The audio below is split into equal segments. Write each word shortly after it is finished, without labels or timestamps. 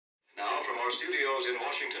our studios in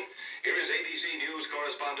Washington, here is ABC News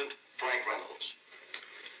correspondent Frank Reynolds.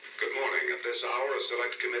 Good morning. At this hour, a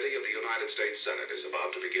select committee of the United States Senate is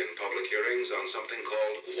about to begin public hearings on something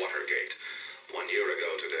called Watergate. 1 year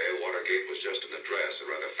ago today, Watergate was just an address,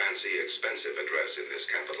 a rather fancy, expensive address in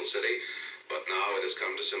this capital city, but now it has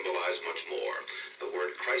come to symbolize much more. The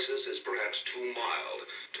word crisis is perhaps too mild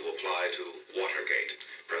to apply to Watergate.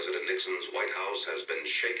 President Nixon's White House has been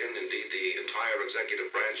shaken. Indeed, the entire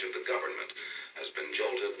executive branch of the government has been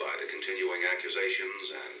jolted by the continuing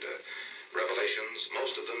accusations and revelations.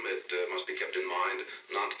 Most of them, it must be kept in mind,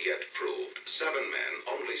 not yet proved. 7 men,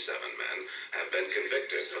 only 7 men, have been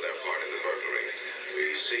convicted for their part in the burglary.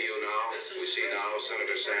 We see now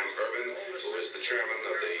Senator Sam Ervin, who is the chairman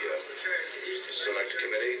of the Select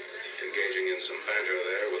Committee, engaging in some banter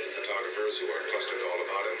there with the photographers who are clustered all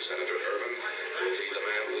about him. Senator Ervin will be the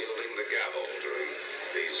man wielding the gavel during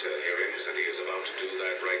these hearings, and he is about to do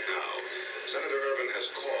that right now. Senator Ervin has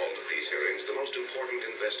called these hearings the most important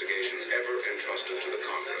investigation ever entrusted to the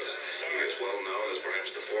Congress. He is well known as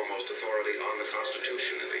perhaps the foremost authority on the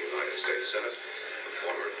Constitution in the United States Senate, a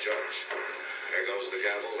former judge. There goes the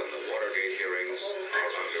gavel, and the Watergate hearings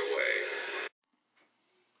are underway.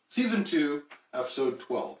 Season 2, Episode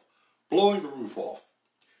 12, Blowing the Roof Off.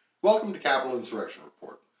 Welcome to Capitol Insurrection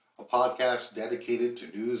Report, a podcast dedicated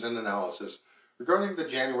to news and analysis regarding the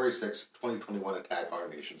January 6, 2021 attack on our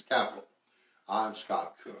nation's capital. I'm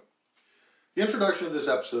Scott Kuhn. The introduction of this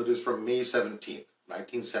episode is from May 17,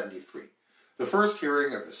 1973, the first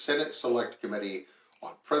hearing of the Senate Select Committee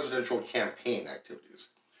on Presidential Campaign Activities,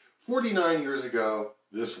 49 years ago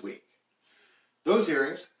this week. Those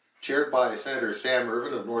hearings, chaired by Senator Sam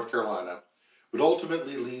Ervin of North Carolina, would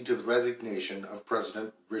ultimately lead to the resignation of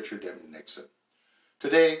President Richard M. Nixon.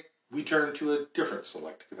 Today, we turn to a different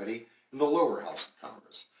Select Committee in the lower house of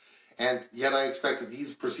Congress, and yet I expect that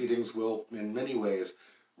these proceedings will, in many ways,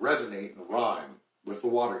 resonate and rhyme with the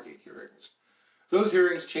Watergate hearings. Those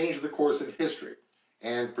hearings changed the course of history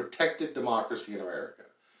and protected democracy in America.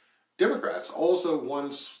 Democrats also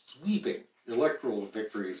won sweeping electoral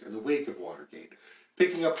victories in the wake of Watergate,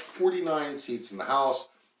 picking up 49 seats in the House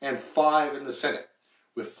and 5 in the Senate,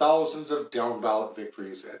 with thousands of down-ballot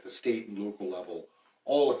victories at the state and local level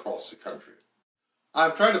all across the country.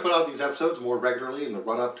 I'm trying to put out these episodes more regularly in the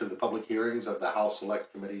run-up to the public hearings of the House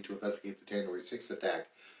Select Committee to investigate the January 6th attack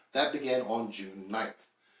that began on June 9th.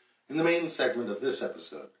 In the main segment of this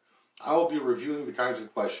episode, I will be reviewing the kinds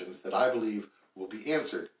of questions that I believe will be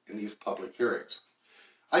answered in these public hearings.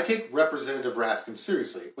 I take Representative Raskin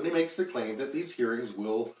seriously when he makes the claim that these hearings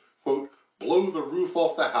will, quote, blow the roof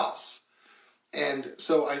off the House. And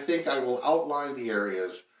so I think I will outline the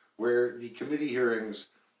areas where the committee hearings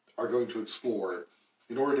are going to explore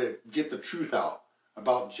in order to get the truth out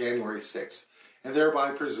about January 6th and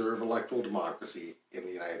thereby preserve electoral democracy in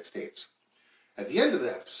the United States. At the end of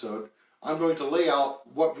the episode, I'm going to lay out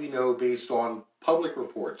what we know based on public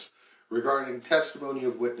reports regarding testimony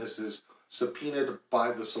of witnesses subpoenaed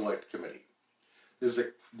by the Select Committee. This is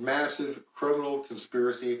a massive criminal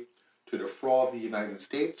conspiracy to defraud the United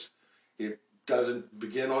States. It doesn't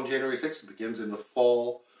begin on January 6th. It begins in the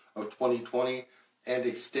fall of 2020 and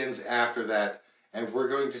extends after that. And we're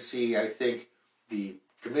going to see, I think, the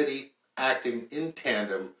committee acting in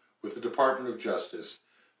tandem with the Department of Justice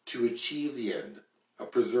to achieve the end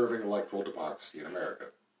of preserving electoral democracy in America.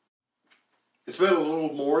 It's been a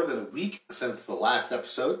little more than a week since the last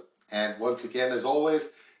episode, and once again, as always,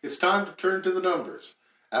 it's time to turn to the numbers,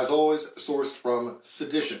 as always sourced from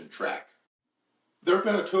Sedition Track. There have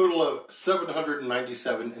been a total of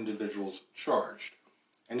 797 individuals charged,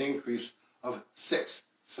 an increase of 6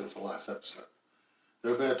 since the last episode. There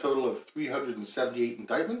have been a total of 378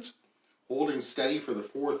 indictments, holding steady for the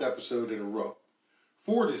 4th episode in a row.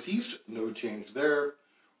 4 deceased, no change there.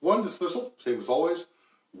 1 dismissal, same as always.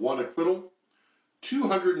 1 acquittal.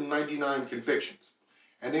 299 convictions,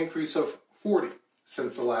 an increase of 40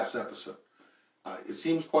 since the last episode. It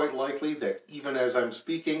seems quite likely that even as I'm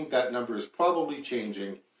speaking, that number is probably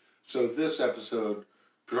changing, so this episode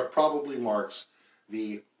probably marks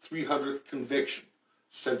the 300th conviction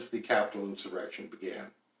since the Capitol insurrection began.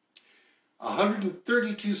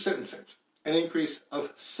 132 sentencings, an increase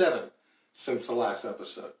of 7 since the last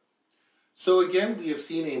episode. So again, we have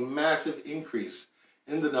seen a massive increase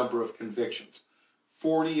in the number of convictions,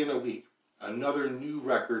 40 in a week, another new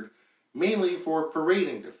record, mainly for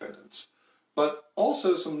parading defendants, but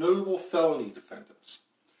also some notable felony defendants.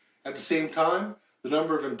 At the same time, the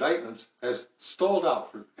number of indictments has stalled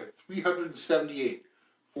out at 378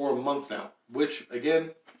 for a month now, which,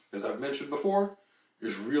 again, as I've mentioned before,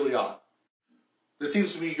 is really odd. This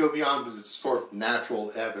seems to me to go beyond the sort of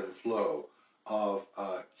natural ebb and flow of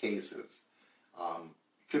cases.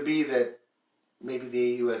 Could be that maybe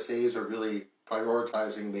the AUSAs are really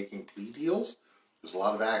prioritizing making plea deals. There's a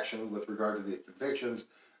lot of action with regard to the convictions,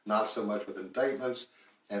 not so much with indictments,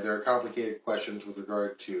 and there are complicated questions with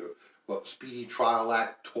regard to Speedy Trial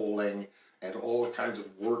Act tolling and all kinds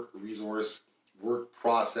of work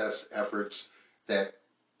process efforts that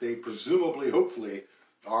they presumably, hopefully,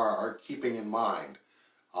 are keeping in mind.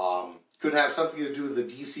 Could have something to do with the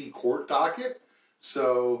DC court docket,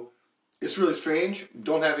 so it's really strange.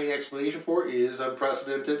 Don't have any explanation for it. It is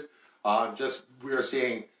unprecedented. We are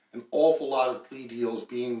seeing an awful lot of plea deals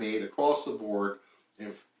being made across the board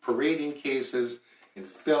in parading cases, in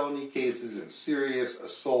felony cases, in serious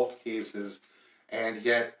assault cases, and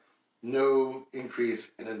yet no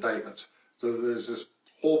increase in indictments. So there's this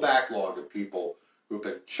whole backlog of people who have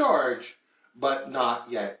been charged but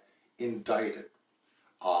not yet indicted,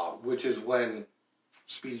 which is when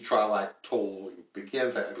Speedy Trial Act tolling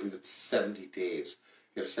begins. I believe it's 70 days.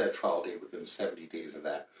 You have to set a trial date within 70 days of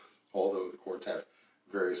that, although the courts have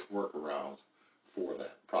various workarounds for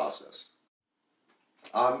that process.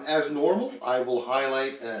 As normal, I will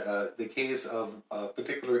highlight the case of a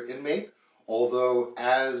particular inmate, although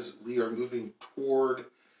as we are moving toward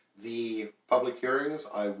the public hearings,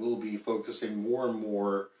 I will be focusing more and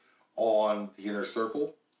more on the inner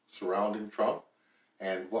circle surrounding Trump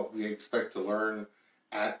and what we expect to learn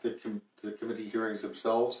at the committee hearings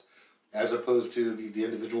themselves, as opposed to the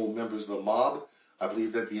individual members of the mob. I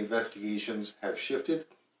believe that the investigations have shifted.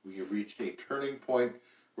 We have reached a turning point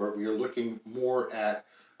where we are looking more at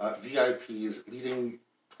VIPs leading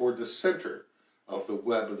toward the center of the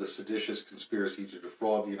web of the seditious conspiracy to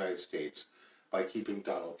defraud the United States by keeping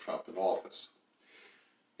Donald Trump in office.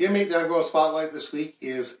 The inmate that I'm going to spotlight this week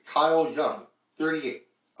is Kyle Young, 38,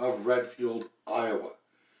 of Redfield, Iowa.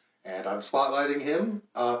 And I'm spotlighting him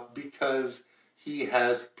because he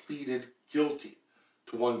has pleaded guilty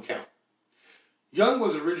to one count. Young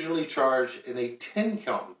was originally charged in a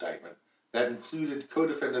 10-count indictment that included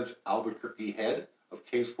co-defendants Albuquerque Head of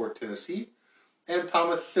Kingsport, Tennessee, and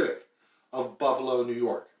Thomas Civic of Buffalo, New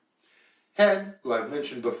York. Head, who I've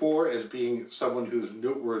mentioned before as being someone who is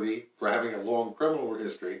noteworthy for having a long criminal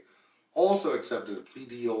history, also accepted a plea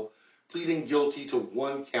deal, pleading guilty to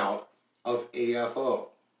one count of AFO,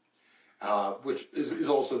 which is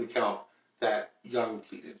also the count that Young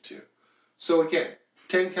pleaded to. So again,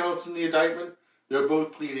 10 counts in the indictment. They're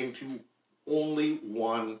both pleading to only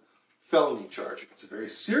one felony charge. It's a very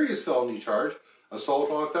serious felony charge, assault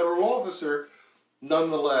on a federal officer.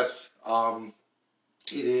 Nonetheless,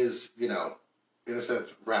 it is, in a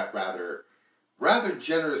sense, rather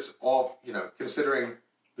generous, considering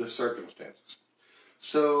the circumstances.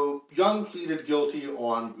 So Young pleaded guilty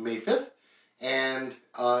on May 5th, and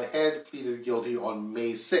Head pleaded guilty on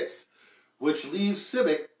May 6th, which leaves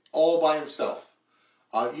Civic all by himself.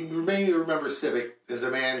 You may remember Civic as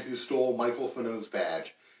a man who stole Michael Fanone's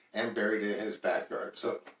badge and buried it in his backyard.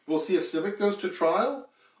 So we'll see if Civic goes to trial,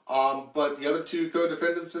 but the other two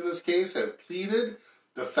co-defendants in this case have pleaded.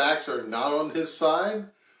 The facts are not on his side,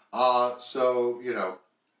 so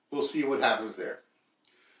we'll see what happens there.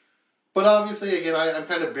 But obviously, again, I'm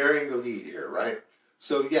kind of burying the lead here, right?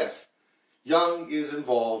 So yes, Young is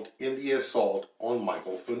involved in the assault on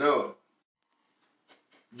Michael Fanone.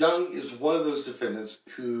 Young is one of those defendants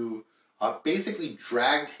who basically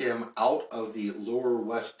dragged him out of the Lower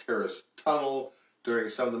West Terrace tunnel during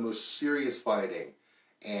some of the most serious fighting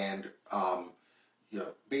and,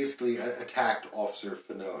 basically attacked Officer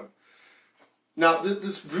Fanone. Now,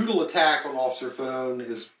 this brutal attack on Officer Fanone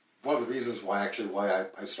is one of the reasons why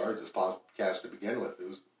I started this podcast to begin with. It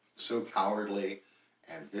was so cowardly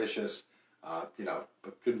and vicious,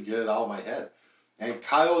 but couldn't get it out of my head. And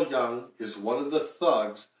Kyle Young is one of the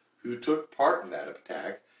thugs who took part in that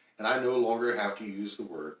attack, and I no longer have to use the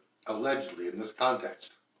word allegedly in this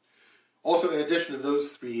context. Also, in addition to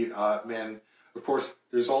those three men, of course,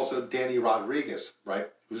 there's also Danny Rodriguez, right,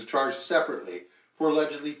 who's charged separately for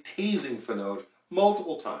allegedly tasing Fanone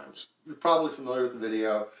multiple times. You're probably familiar with the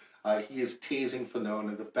video. He is tasing Fanone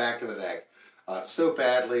in the back of the neck so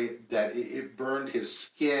badly that it burned his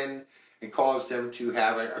skin and caused him to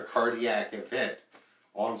have a cardiac event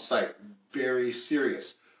on site. Very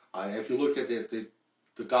serious. If you look at the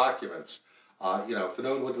documents,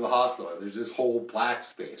 Fanone went to the hospital. There's this whole black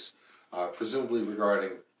space, presumably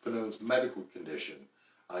regarding Fanone's medical condition.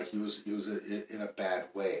 He was in a bad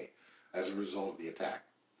way as a result of the attack.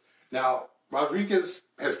 Now, Rodriguez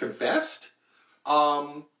has confessed,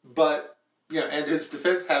 but and his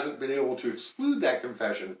defense hasn't been able to exclude that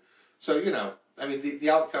confession. So the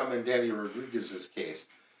outcome in Danny Rodriguez's case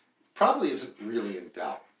probably isn't really in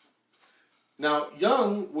doubt. Now,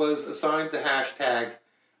 Young was assigned the hashtag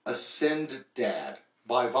AscendDad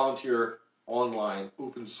by volunteer online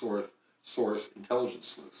open source intelligence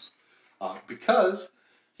sleuths because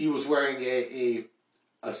he was wearing a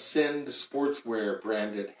Ascend sportswear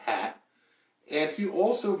branded hat, and he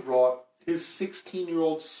also brought his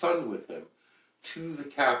 16-year-old son with him to the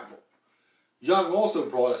Capitol. Young also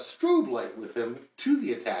brought a strobe light with him to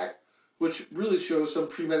the attack, which really shows some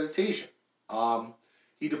premeditation.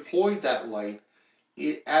 He deployed that light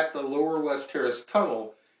at the Lower West Terrace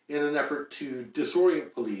Tunnel in an effort to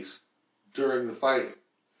disorient police during the fighting.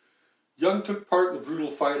 Young took part in the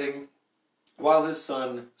brutal fighting while his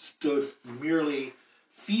son stood merely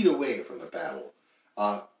feet away from the battle.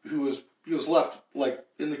 He was left like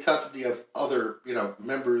in the custody of other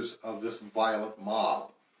members of this violent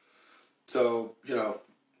mob. So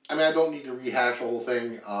I don't need to rehash the whole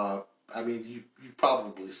thing. You've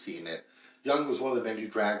probably seen it. Young was one of the men who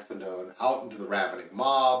dragged Fanone out into the ravening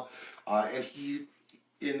mob, and he,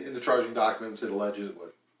 in the charging documents, it alleges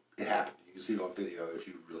what it happened. You can see it on video if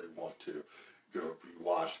you really want to go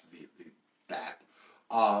rewatch that.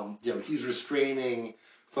 He's restraining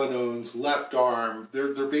Fanone's left arm.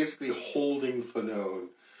 They're basically holding Fanone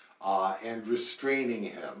and restraining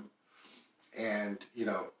him, and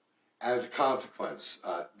as a consequence,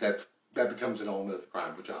 that becomes an element of the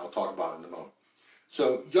crime, which I'll talk about in a moment.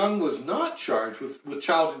 So Young was not charged with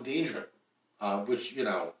child endangerment, which, you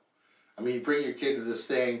bring your kid to this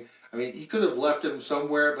thing. He could have left him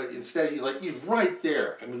somewhere, but instead he's right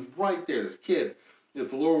there. Right there, this kid at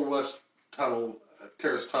the Lower West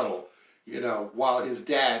Terrace Tunnel, while his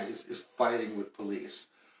dad is fighting with police.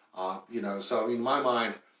 So in my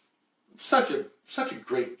mind, such a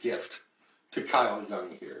great gift to Kyle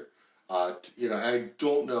Young here. I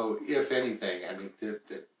don't know if anything,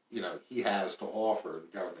 that he has to offer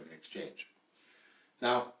the government in exchange.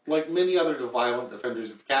 Now, like many other violent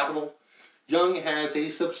offenders at the Capitol, Young has a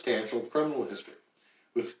substantial criminal history,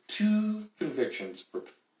 with 2 convictions for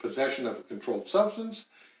possession of a controlled substance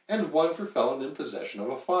and 1 for felon in possession of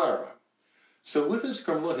a firearm. So with his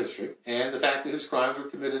criminal history, and the fact that his crimes were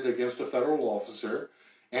committed against a federal officer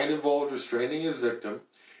and involved restraining his victim,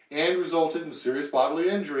 and resulted in serious bodily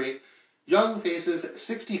injury, Young faces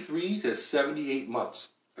 63 to 78 months,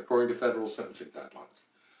 according to federal sentencing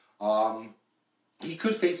guidelines. He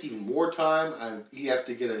could face even more time. He has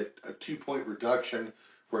to get a 2-point reduction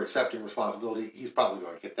for accepting responsibility. He's probably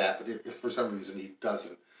going to get that, but if for some reason he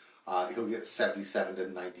doesn't, he'll get 77 to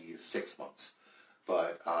 96 months.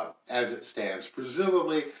 But as it stands,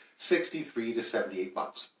 presumably 63 to 78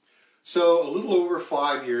 months. So a little over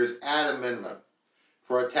 5 years at a minimum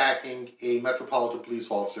for attacking a Metropolitan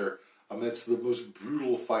Police officer amidst the most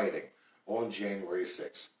brutal fighting on January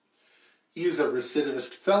 6th. He is a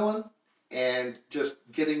recidivist felon, and just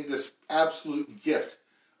getting this absolute gift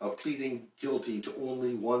of pleading guilty to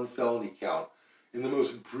only 1 felony count in the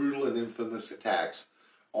most brutal and infamous attacks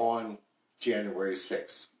on January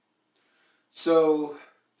 6th. So,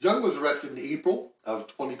 Young was arrested in April of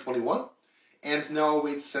 2021 and now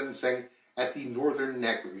awaits sentencing at the Northern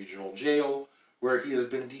Neck Regional Jail, where he has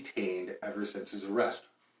been detained ever since his arrest.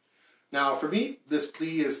 Now, for me, this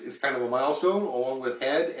plea is kind of a milestone, along with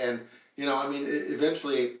Head, and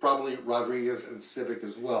eventually probably Rodriguez and Civic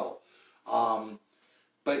as well.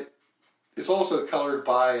 But it's also colored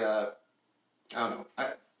by,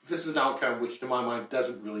 this is an outcome which to my mind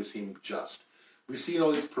doesn't really seem just. We've seen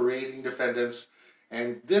all these parading defendants,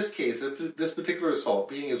 and this case, this particular assault,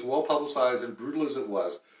 being as well publicized and brutal as it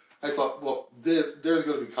was, I thought, well, there's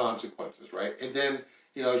going to be consequences, right? And then,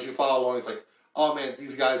 as you follow along, it's like, oh man,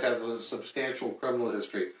 these guys have a substantial criminal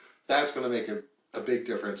history. That's going to make a big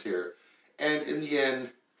difference here. And in the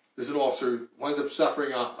end, this officer winds up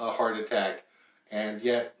suffering a heart attack, and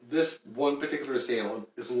yet this one particular assailant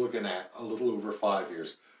is looking at a little over 5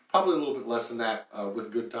 years. Probably a little bit less than that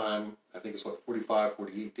with good time. I think it's 45,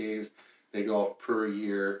 48 days they go off per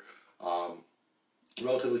year.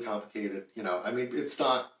 Relatively complicated. It's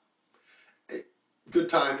not... Good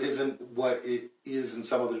time isn't what it is in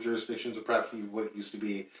some other jurisdictions, or perhaps even what it used to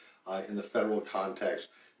be in the federal context.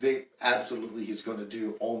 He's going to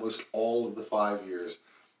do almost all of the 5 years,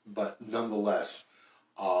 but nonetheless,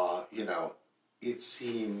 it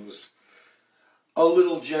seems a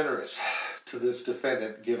little generous to this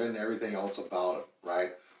defendant given everything else about him,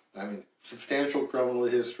 right? Substantial criminal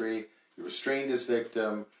history, he restrained his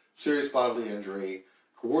victim, serious bodily injury,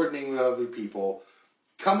 coordinating with other people,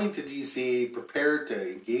 coming to D.C., prepared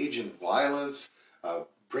to engage in violence,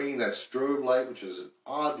 bringing that strobe light, which is an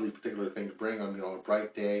oddly particular thing to bring on a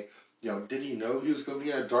bright day. Did he know he was going to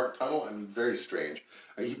be in a dark tunnel? Very strange.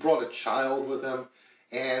 He brought a child with him,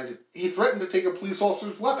 and he threatened to take a police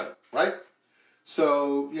officer's weapon, right?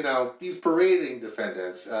 So, these parading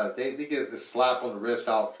defendants, they get the slap on the wrist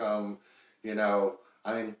outcome,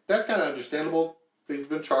 that's kind of understandable. They've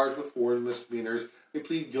been charged with 4 misdemeanors. They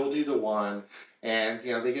plead guilty to 1, and,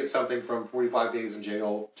 they get something from 45 days in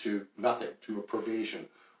jail to nothing, to a probation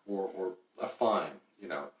or a fine,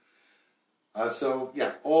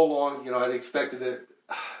 all along, I'd expected that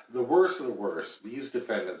the worst of the worst, these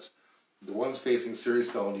defendants, the ones facing serious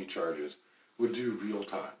felony charges, would do real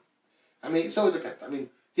time. So it depends.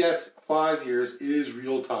 Yes, 5 years is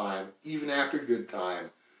real time, even after good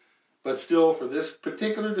time. But still, for this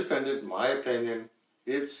particular defendant, in my opinion,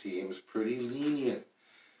 it seems pretty lenient.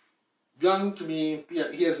 Young, to me,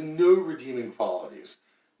 he has no redeeming qualities.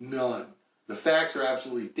 None. The facts are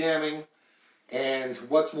absolutely damning. And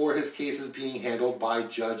what's more, his case is being handled by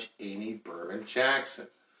Judge Amy Berman Jackson,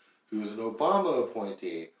 who is an Obama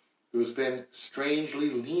appointee, who has been strangely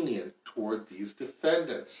lenient toward these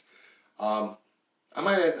defendants. I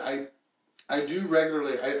do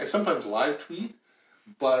regularly, I sometimes live tweet,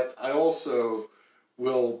 but I also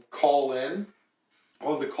will call in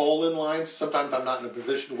on the call-in lines. Sometimes I'm not in a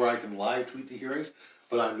position where I can live tweet the hearings,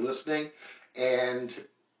 but I'm listening. And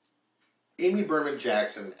Amy Berman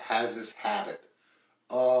Jackson has this habit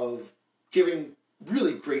of giving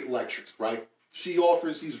really great lectures, right? She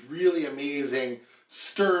offers these really amazing,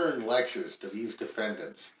 stern lectures to these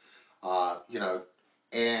defendants,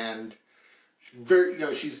 and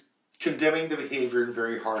she's condemning the behavior in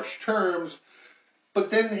very harsh terms, but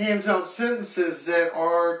then hands out sentences that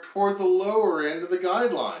are toward the lower end of the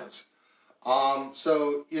guidelines.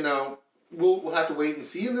 We'll have to wait and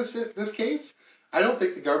see in this case. I don't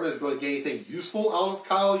think the government is going to get anything useful out of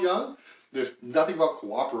Kyle Young. There's nothing about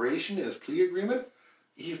cooperation in his plea agreement.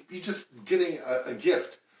 He's just getting a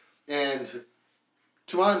gift. And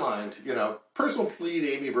to my mind, personal plea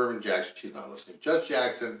to Amy Berman Jackson, she's not listening. Judge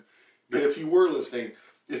Jackson, if you were listening,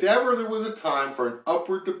 if ever there was a time for an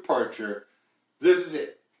upward departure, this is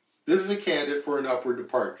it. This is a candidate for an upward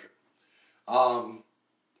departure.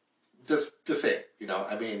 Just say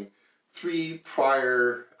it, 3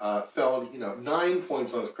 prior felony, 9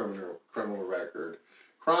 points on his criminal record,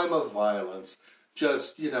 crime of violence,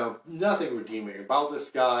 just, nothing redeeming about this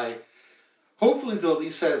guy. Hopefully they'll at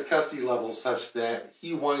least set his custody level such that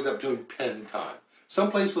he winds up doing pen time.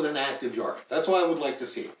 Someplace with an active yard. That's what I would like to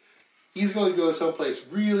see. He's going to go someplace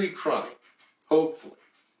really crummy, hopefully.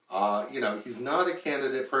 He's not a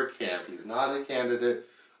candidate for a camp. He's not a candidate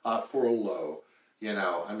for a low.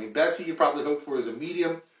 Best he could probably hope for is a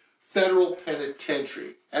medium federal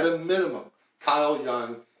penitentiary. At a minimum, Kyle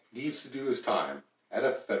Young needs to do his time at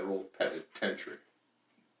a federal penitentiary.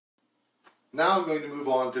 Now I'm going to move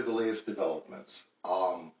on to the latest developments.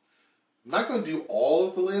 I'm not going to do all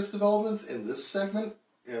of the latest developments in this segment,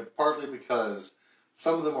 partly because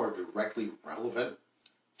some of them are directly relevant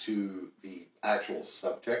to the actual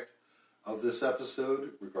subject of this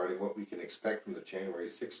episode regarding what we can expect from the January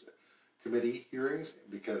 6th committee hearings,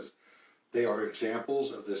 because they are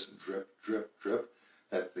examples of this drip, drip, drip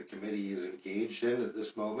that the committee is engaged in at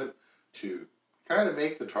this moment to kind of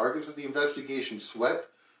make the targets of the investigation sweat,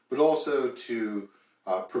 but also to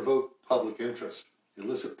provoke public interest,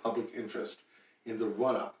 elicit public interest in the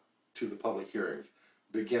run-up to the public hearings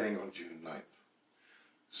beginning on June 9th.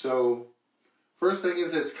 So, first thing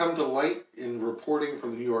is that it's come to light in reporting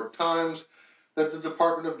from the New York Times that the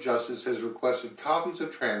Department of Justice has requested copies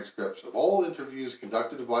of transcripts of all interviews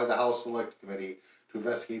conducted by the House Select Committee to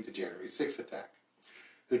investigate the January 6th attack.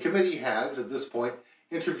 The committee has, at this point,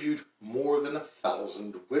 interviewed more than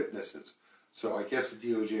 1,000 witnesses, so I guess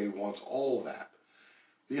the DOJ wants all that.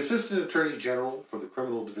 The Assistant Attorney General for the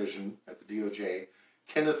Criminal Division at the DOJ,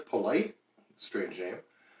 Kenneth Polite, strange name,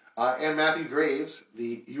 and Matthew Graves,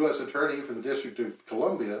 the U.S. Attorney for the District of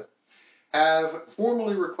Columbia, have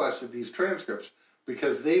formally requested these transcripts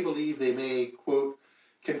because they believe they may, quote,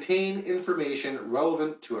 contain information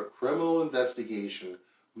relevant to a criminal investigation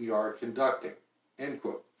we are conducting, end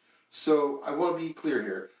quote. So I want to be clear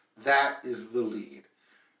here. That is the lead.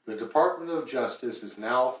 The Department of Justice is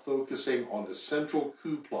now focusing on the central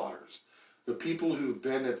coup plotters, the people who've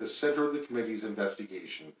been at the center of the committee's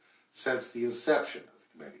investigation since the inception of the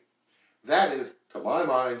committee. That is, to my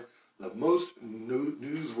mind, the most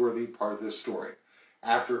newsworthy part of this story.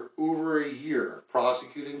 After over a year of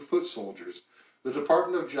prosecuting foot soldiers, the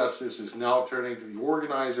Department of Justice is now turning to the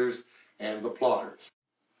organizers and the plotters.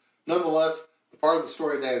 Nonetheless, the part of the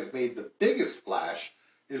story that has made the biggest splash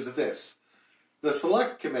is this. The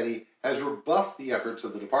Select Committee has rebuffed the efforts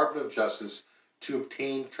of the Department of Justice to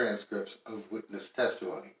obtain transcripts of witness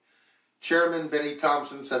testimony. Chairman Benny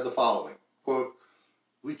Thompson said the following, quote,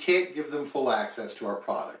 we can't give them full access to our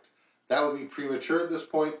product. That would be premature at this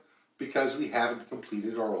point because we haven't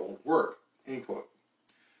completed our own work, end quote.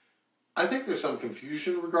 I think there's some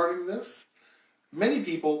confusion regarding this. Many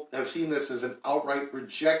people have seen this as an outright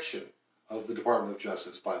rejection of the Department of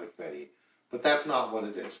Justice by the committee, but that's not what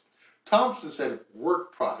it is. Thompson said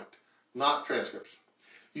work product, not transcripts.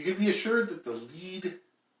 You can be assured that the lead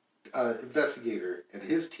investigator and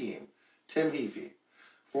his team, Tim Heaphy,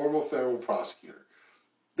 former federal prosecutor,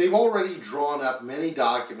 they've already drawn up many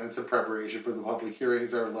documents in preparation for the public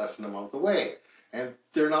hearings that are less than a month away, and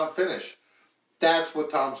they're not finished. That's what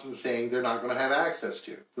Thompson's saying they're not going to have access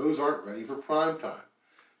to. Those aren't ready for prime time.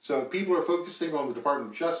 So people are focusing on the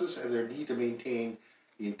Department of Justice and their need to maintain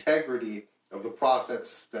the integrity of the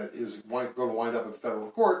process that is going to wind up in federal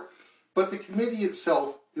court, but the committee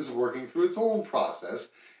itself is working through its own process,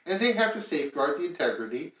 and they have to safeguard the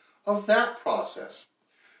integrity of that process.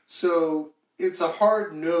 So it's a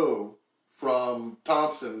hard no from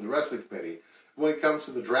Thompson and the rest of the committee when it comes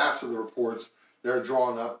to the drafts of the reports that are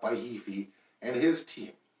drawn up by Heaphy and his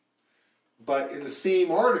team. But in the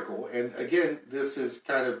same article, and again, this has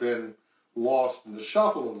kind of been lost in the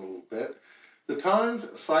shuffle a little bit, the Times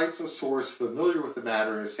cites a source familiar with the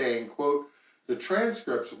matter as saying, quote, the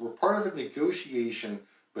transcripts were part of a negotiation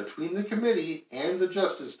between the committee and the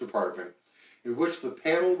Justice Department in which the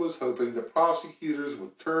panel was hoping the prosecutors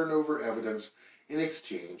would turn over evidence in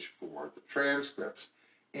exchange for the transcripts,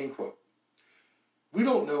 end quote. We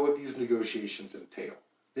don't know what these negotiations entail.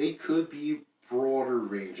 They could be broader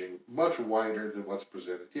ranging, much wider than what's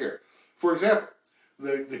presented here. For example,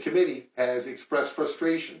 the committee has expressed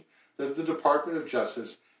frustration that the Department of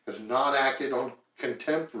Justice has not acted on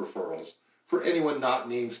contempt referrals for anyone not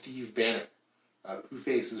named Steve Bannon, who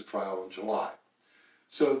faces trial in July.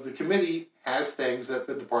 So the committee has things that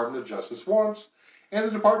the Department of Justice wants, and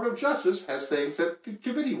the Department of Justice has things that the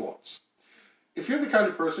committee wants. If you're the kind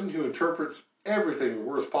of person who interprets everything the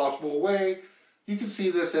worst possible way, you can see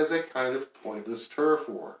this as a kind of pointless turf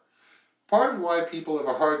war. Part of why people have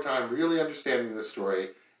a hard time really understanding this story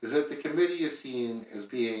is that the committee is seen as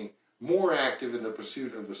being more active in the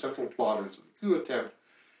pursuit of the central plotters of the coup attempt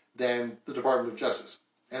than the Department of Justice.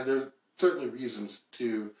 And there's certainly reasons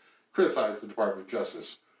to criticize the Department of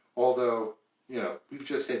Justice, although, we've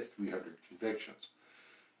just hit 300 convictions.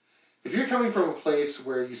 If you're coming from a place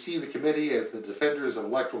where you see the committee as the defenders of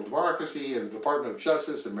electoral democracy and the Department of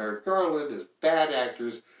Justice and Merrick Garland as bad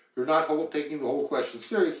actors who are not taking the whole question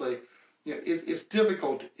seriously, it's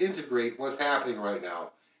difficult to integrate what's happening right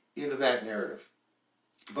now into that narrative.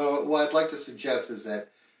 But what I'd like to suggest is that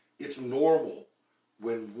it's normal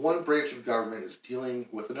when one branch of government is dealing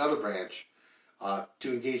with another branch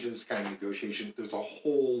to engage in this kind of negotiation. There's a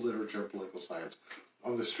whole literature of political science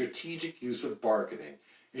on the strategic use of bargaining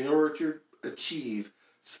in order to achieve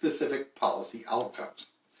specific policy outcomes.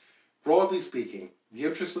 Broadly speaking, the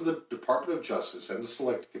interests of the Department of Justice and the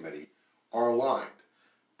Select Committee are aligned,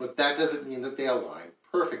 but that doesn't mean that they align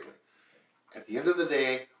perfectly. At the end of the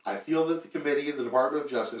day, I feel that the committee and the Department of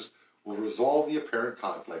Justice will resolve the apparent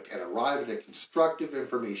conflict and arrive at a constructive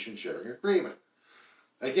information sharing agreement.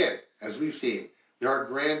 Again, as we've seen, there are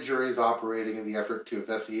grand juries operating in the effort to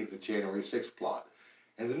investigate the January 6th plot.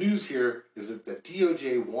 And the news here is that the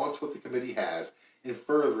DOJ wants what the committee has in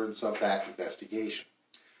furtherance of that investigation.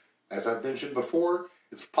 As I've mentioned before,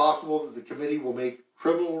 it's possible that the committee will make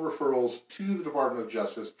criminal referrals to the Department of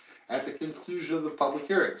Justice at the conclusion of the public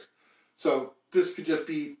hearings. So this could just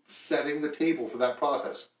be setting the table for that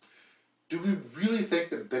process. Do we really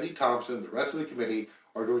think that Benny Thompson and the rest of the committee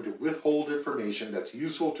are going to withhold information that's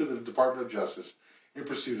useful to the Department of Justice in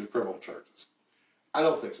pursuit of criminal charges? I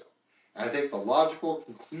don't think so. And I think the logical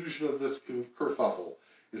conclusion of this kerfuffle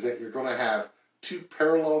is that you're going to have two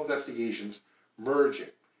parallel investigations merging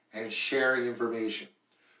and sharing information.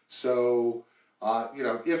 So,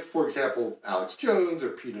 if, for example, Alex Jones or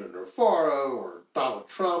Peter Navarro or Donald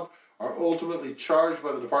Trump are ultimately charged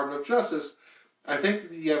by the Department of Justice, I think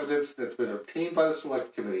that the evidence that's been obtained by the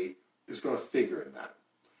Select Committee is going to figure in that.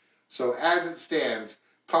 So as it stands,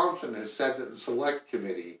 Thompson has said that the Select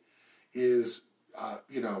Committee is,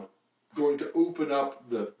 going to open up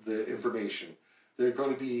the information. They're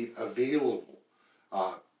going to be available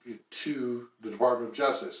to the Department of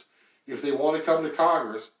Justice if they want to come to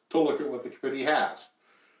Congress to look at what the committee has.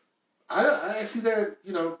 I see that,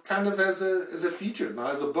 kind of as a feature,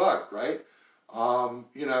 not as a bug, right?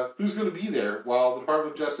 Who's going to be there while the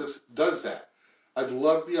Department of Justice does that? I'd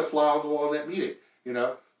love to be a fly on the wall in that meeting.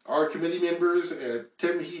 Our committee members,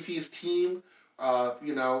 Tim Heaphy's team, are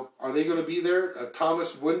they going to be there?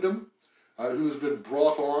 Thomas Wyndham, who's been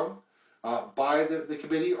brought on by the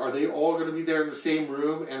committee? Are they all going to be there in the same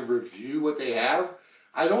room and review what they have?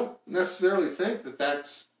 I don't necessarily think that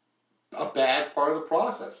that's a bad part of the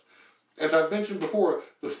process. As I've mentioned before,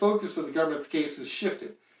 the focus of the government's case has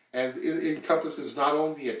shifted, and it encompasses not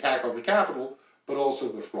only the attack on the Capitol, but also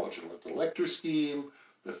the fraudulent elector scheme,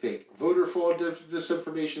 the fake voter fraud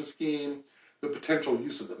disinformation scheme, the potential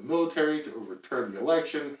use of the military to overturn the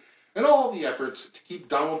election, and all the efforts to keep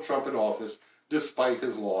Donald Trump in office despite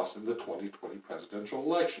his loss in the 2020 presidential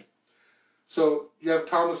election. So you have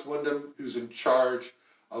Thomas Windom, who's in charge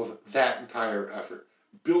of that entire effort,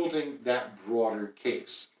 building that broader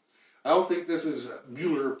case. I don't think this is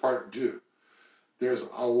Mueller Part 2. There's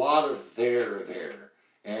a lot of there,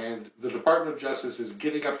 and the Department of Justice is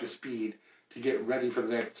getting up to speed to get ready for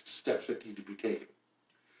the next steps that need to be taken.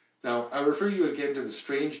 Now, I refer you again to the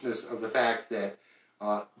strangeness of the fact that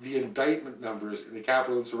the indictment numbers in the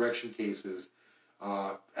Capitol insurrection cases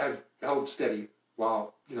have held steady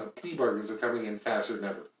while, plea bargains are coming in faster than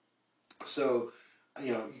ever. So,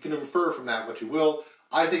 you can infer from that what you will.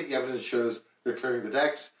 I think the evidence shows they're clearing the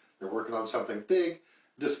decks, they're working on something big,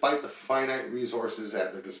 despite the finite resources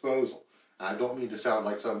at their disposal. I don't mean to sound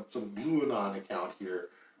like some Blue Anon account here,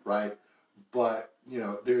 right? But,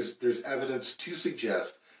 there's evidence to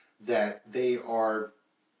suggest that they are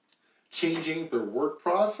changing their work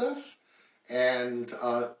process, and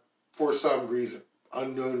for some reason,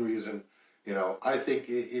 unknown reason, I think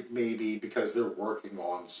it may be because they're working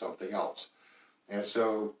on something else. And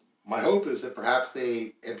so my hope is that perhaps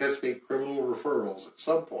they anticipate criminal referrals at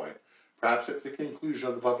some point, perhaps at the conclusion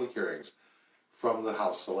of the public hearings, from the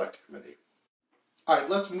House Select Committee. All right,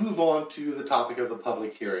 let's move on to the topic of the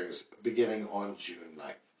public hearings beginning on June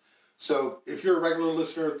 9th. So if you're a regular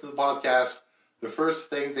listener to the podcast, the first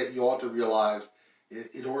thing that you ought to realize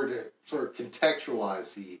in order to sort of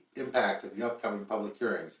contextualize the impact of the upcoming public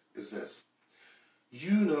hearings is this.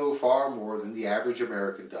 You know far more than the average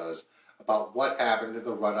American does about what happened in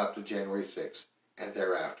the run-up to January 6th and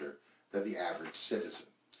thereafter than the average citizen.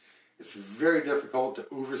 It's very difficult to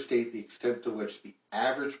overstate the extent to which the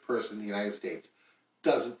average person in the United States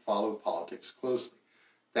doesn't follow politics closely.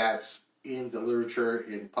 That's in the literature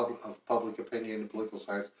of public opinion and political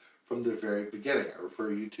science from the very beginning. I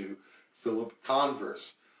refer you to Philip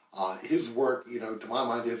Converse. His work, to my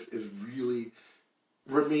mind, is really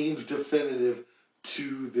remains definitive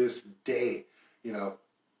to this day.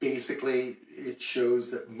 Basically, it shows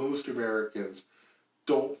that most Americans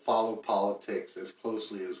don't follow politics as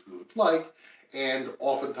closely as we would like, and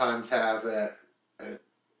oftentimes have a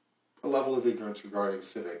level of ignorance regarding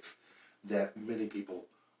civics that many people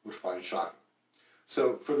would find shocking.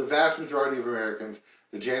 So, for the vast majority of Americans,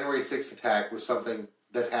 the January 6th attack was something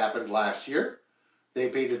that happened last year. They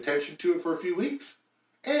paid attention to it for a few weeks,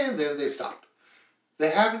 and then they stopped. They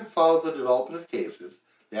haven't followed the development of cases.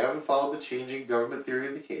 They haven't followed the changing government theory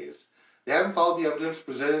of the case. They haven't followed the evidence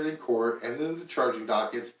presented in court and then the charging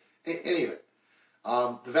dockets, any of it.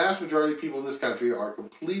 The vast majority of people in this country are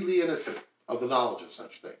completely innocent of the knowledge of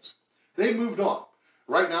such things. They moved on.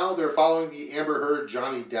 Right now, they're following the Amber Heard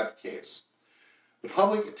Johnny Depp case. The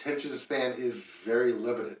public attention span is very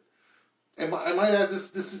limited. And I might add,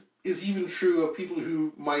 this is even true of people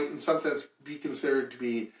who might, in some sense, be considered to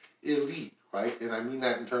be elite, right? And I mean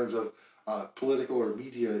that in terms of political or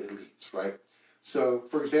media elites, right? So,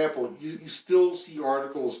 for example, you still see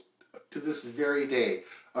articles to this very day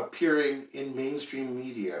appearing in mainstream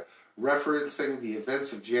media referencing the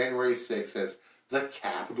events of January 6th as the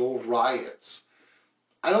Capitol riots.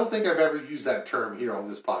 I don't think I've ever used that term here on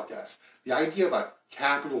this podcast. The idea of a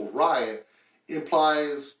Capitol riot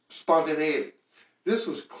implies spontaneity. This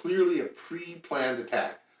was clearly a pre-planned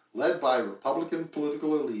attack led by Republican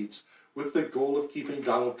political elites with the goal of keeping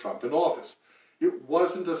Donald Trump in office. It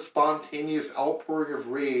wasn't a spontaneous outpouring of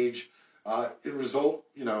rage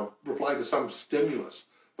reply to some stimulus,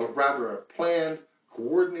 but rather a planned,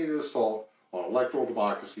 coordinated assault on electoral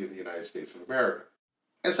democracy in the United States of America.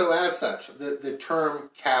 And so as such, the term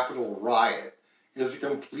Capitol riot is a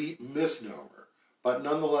complete misnomer, but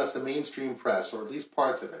nonetheless the mainstream press, or at least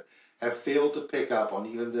parts of it, have failed to pick up on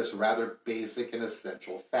even this rather basic and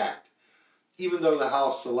essential fact. Even though the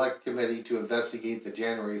House Select Committee to investigate the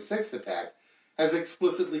January 6th attack has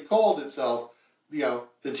explicitly called itself,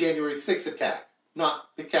 the January 6th attack, not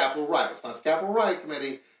the Capitol riot. It's not the Capitol Riot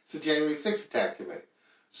Committee, it's the January 6th attack committee.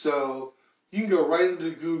 So you can go right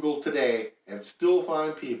into Google today and still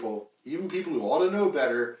find people, even people who ought to know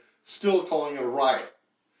better, still calling it a riot.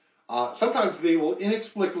 Sometimes they will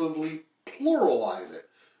inexplicably pluralize it,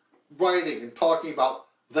 writing and talking about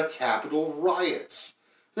the Capitol riots.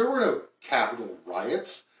 There were no Capitol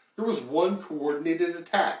riots. There was one coordinated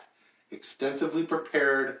attack. extensively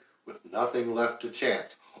prepared with nothing left to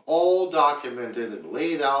chance, all documented and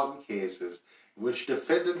laid out in cases in which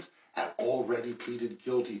defendants have already pleaded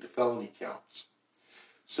guilty to felony counts.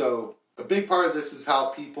 So a big part of this is how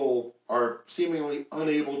people are seemingly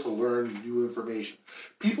unable to learn new information.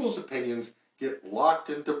 People's opinions get locked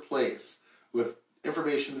into place with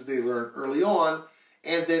information that they learn early on,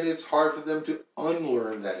 and then it's hard for them to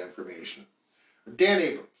unlearn that information. Dan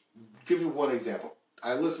Abrams, give you one example.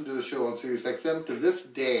 I listened to the show on SiriusXM. To this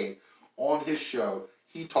day, on his show,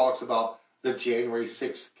 he talks about the January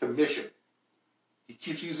 6th Commission. He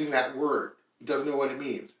keeps using that word. He doesn't know what it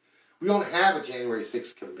means. We don't have a January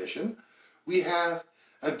 6th Commission. We have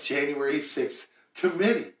a January 6th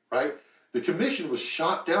Committee, right? The commission was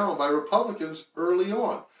shot down by Republicans early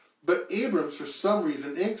on. But Abrams, for some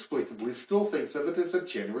reason, inexplicably, still thinks of it as a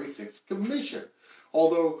January 6th Commission.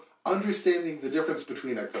 Although understanding the difference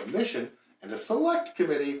between a commission and a select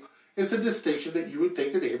committee is a distinction that you would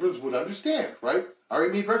think that Abrams would understand, right? I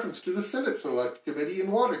already made reference to the Senate Select Committee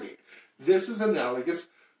in Watergate. This is analogous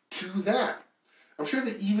to that. I'm sure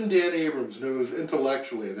that even Dan Abrams knows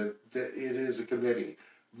intellectually that it is a committee,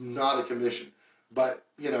 not a commission. But,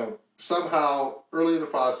 somehow, early in the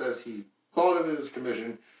process, he thought of it as a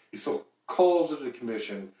commission. He still calls it a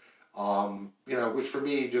commission, which for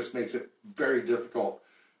me just makes it very difficult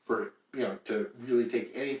for, to really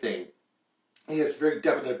take anything. He has very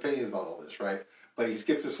definite opinions about all this, right? But he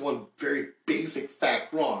gets this one very basic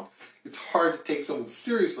fact wrong. It's hard to take someone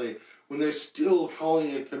seriously when they're still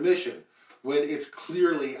calling it a commission, when it's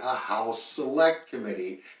clearly a House Select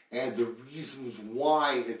Committee, and the reasons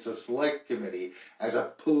why it's a Select Committee as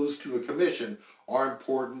opposed to a commission are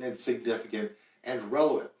important and significant and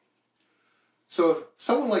relevant. So if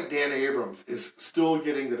someone like Dan Abrams is still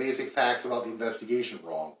getting the basic facts about the investigation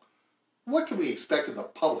wrong, what can we expect of the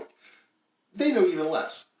public? They know even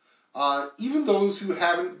less. Even those who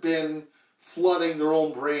haven't been flooding their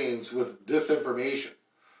own brains with disinformation,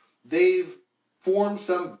 they've formed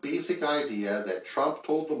some basic idea that Trump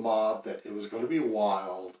told the mob that it was going to be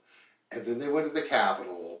wild, and then they went to the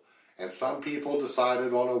Capitol, and some people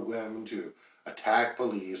decided on a whim to attack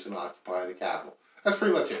police and occupy the Capitol. That's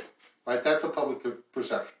pretty much it, right? That's the public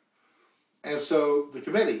perception. And so the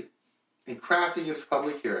committee, in crafting its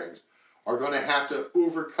public hearings, are going to have to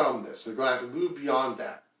overcome this. They're going to have to move beyond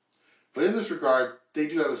that. But in this regard, they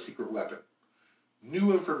do have a secret weapon.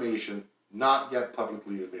 New information not yet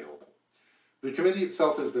publicly available. The committee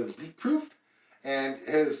itself has been leak-proofed and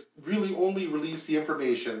has really only released the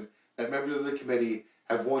information that members of the committee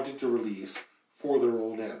have wanted to release for their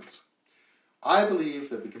own ends. I believe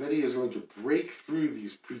that the committee is going to break through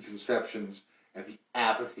these preconceptions and the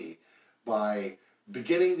apathy by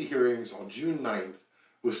beginning the hearings on June 9th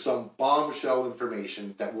with some bombshell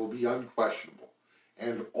information that will be unquestionable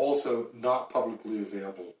and also not publicly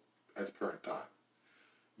available at the current time.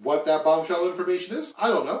 What that bombshell information is, I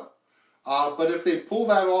don't know. But if they pull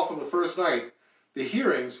that off on the first night, the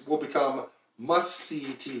hearings will become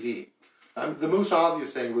must-see TV. The most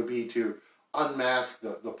obvious thing would be to unmask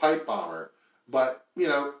the pipe bomber, but,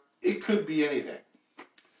 it could be anything.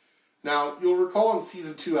 Now, you'll recall in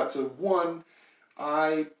Season 2, Episode 1,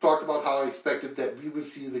 I talked about how I expected that we would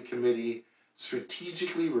see the committee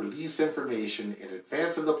strategically release information in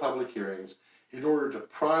advance of the public hearings in order to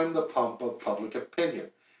prime the pump of public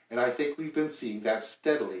opinion. And I think we've been seeing that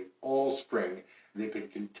steadily all spring. They've been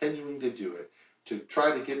continuing to do it to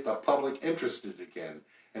try to get the public interested again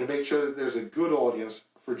and to make sure that there's a good audience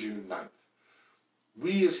for June 9th.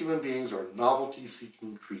 We as human beings are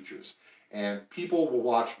novelty-seeking creatures, and people will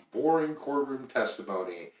watch boring courtroom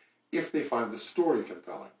testimony if they find the story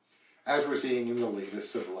compelling, as we're seeing in the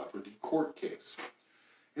latest celebrity court case.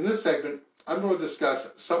 In this segment, I'm going to discuss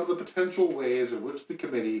some of the potential ways in which the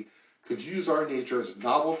committee could use our nature as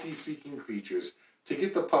novelty-seeking creatures to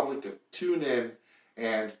get the public to tune in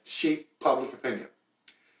and shape public opinion.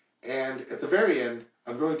 And at the very end,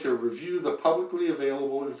 I'm going to review the publicly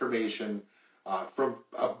available information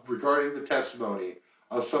regarding the testimony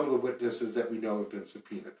of some of the witnesses that we know have been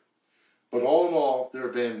subpoenaed. But all in all, there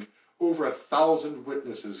have been over 1,000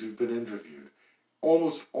 witnesses who've been interviewed,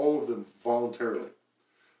 almost all of them voluntarily.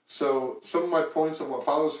 So some of my points on what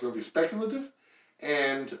follows are going to be speculative,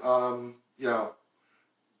 and,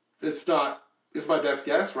 it's my best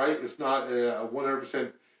guess, right? It's not a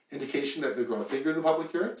 100% indication that they're going to figure in the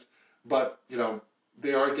public hearings, but,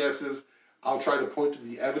 they are guesses. I'll try to point to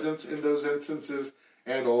the evidence in those instances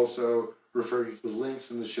and also refer you to the links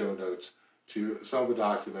in the show notes to some of the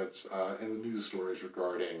documents and the news stories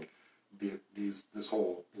regarding this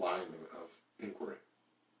whole line of inquiry.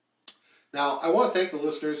 Now, I want to thank the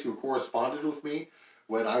listeners who corresponded with me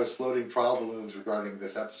when I was floating trial balloons regarding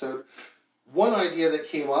this episode. One idea that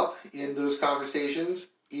came up in those conversations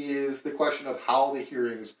is the question of how the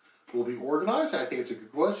hearings will be organized. And I think it's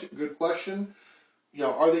a good question. You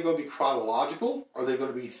know, are they going to be chronological? Are they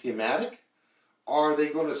going to be thematic? Are they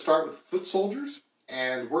going to start with foot soldiers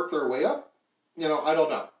and work their way up? You know, I don't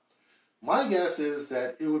know. My guess is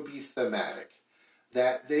that it would be thematic,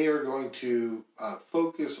 that they are going to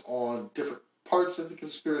focus on different parts of the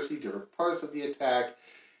conspiracy, different parts of the attack,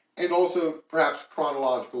 and also perhaps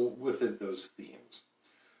chronological within those themes.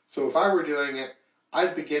 So if I were doing it,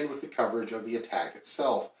 I'd begin with the coverage of the attack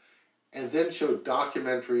itself, and then show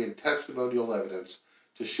documentary and testimonial evidence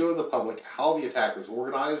to show the public how the attack was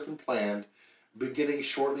organized and planned, beginning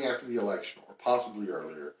shortly after the election, or possibly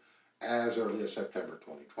earlier, as early as September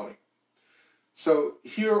 2020. So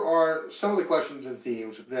here are some of the questions and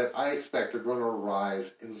themes that I expect are going to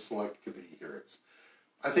arise in the select committee hearings.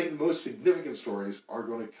 I think the most significant stories are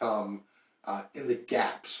going to come in the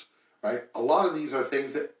gaps, right? A lot of these are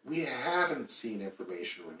things that we haven't seen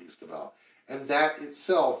information released about, and that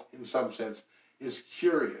itself, in some sense, is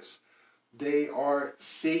curious. They are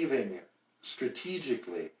saving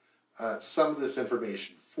strategically some of this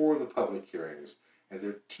information for the public hearings, and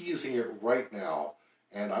they're teasing it right now.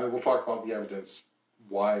 And I will talk about the evidence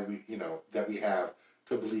why that we have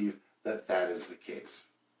to believe that that is the case.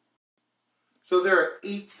 So there are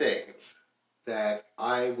 8 things that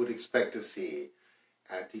I would expect to see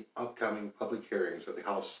at the upcoming public hearings of the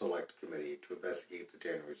House Select Committee to investigate the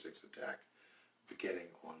January 6th attack, beginning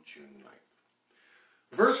on June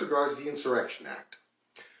 9th. The first regards the Insurrection Act.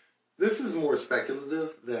 This is more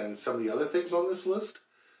speculative than some of the other things on this list,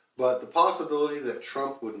 but the possibility that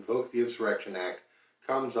Trump would invoke the Insurrection Act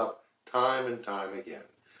comes up time and time again,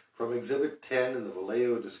 from Exhibit 10 in the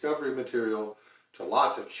Vallejo discovery material to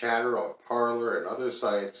lots of chatter on Parler and other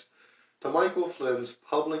sites, to Michael Flynn's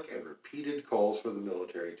public and repeated calls for the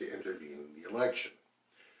military to intervene in the election.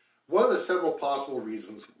 One of the several possible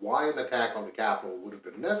reasons why an attack on the Capitol would have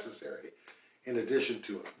been necessary, in addition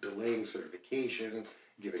to delaying certification,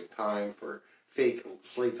 giving time for fake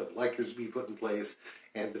slates of electors to be put in place,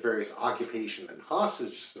 and the various occupation and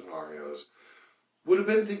hostage scenarios, would have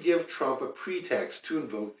been to give Trump a pretext to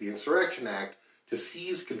invoke the Insurrection Act, to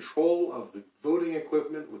seize control of the voting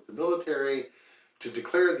equipment with the military, to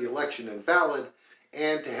declare the election invalid,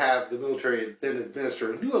 and to have the military then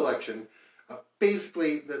administer a new election,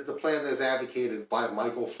 basically the plan that is advocated by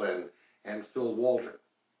Michael Flynn and Phil Waldron.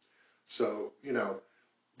 So, the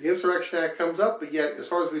Insurrection Act comes up, but yet, as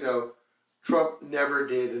far as we know, Trump never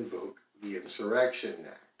did invoke the Insurrection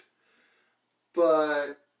Act.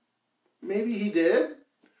 But maybe he did.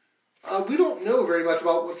 We don't know very much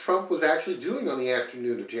about what Trump was actually doing on the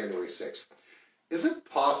afternoon of January 6th. Is it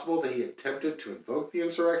possible that he attempted to invoke the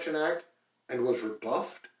Insurrection Act and was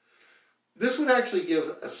rebuffed? This would actually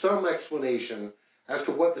give some explanation as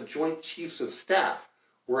to what the Joint Chiefs of Staff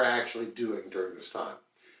were actually doing during this time.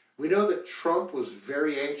 We know that Trump was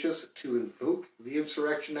very anxious to invoke the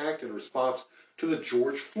Insurrection Act in response to the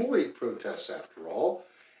George Floyd protests, after all,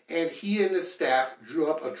 and he and his staff drew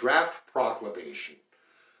up a draft proclamation.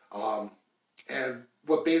 And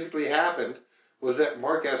what basically happened was that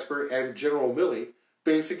Mark Esper and General Milley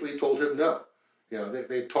basically told him no.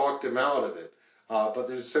 They talked him out of it. But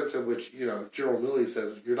there's a sense in which, General Milley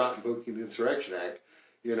says, you're not invoking the Insurrection Act.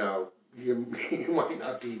 You might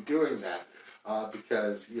not be doing that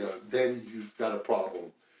because, then you've got a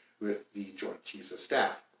problem with the Joint Chiefs of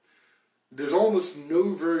Staff. There's almost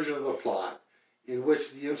no version of the plot in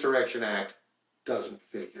which the Insurrection Act doesn't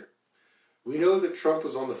figure. We know that Trump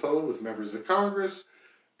was on the phone with members of Congress,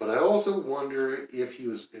 but I also wonder if he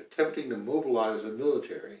was attempting to mobilize the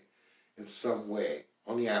military in some way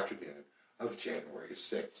on the afternoon of January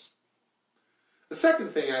 6th. The second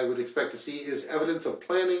thing I would expect to see is evidence of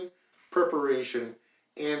planning, preparation,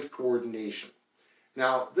 and coordination.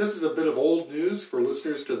 Now, this is a bit of old news for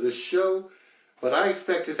listeners to this show, but I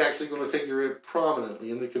expect it's actually going to figure in prominently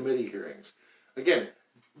in the committee hearings. Again,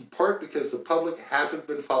 in part because the public hasn't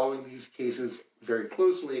been following these cases very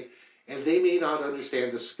closely, and they may not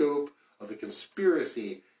understand the scope of the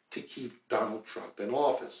conspiracy to keep Donald Trump in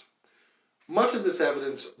office. Much of this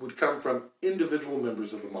evidence would come from individual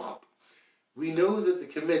members of the mob. We know that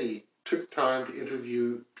the committee took time to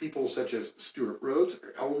interview people such as Stewart Rhodes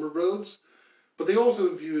or Elmer Rhodes, but they also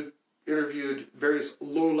interviewed various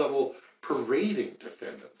low-level parading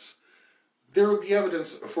defendants. There would be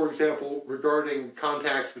evidence, for example, regarding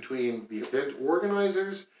contacts between the event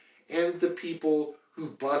organizers and the people who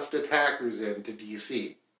bust attackers into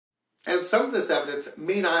D.C. And some of this evidence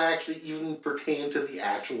may not actually even pertain to the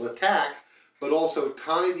actual attack, but also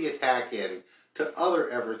tie the attack in to other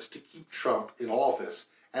efforts to keep Trump in office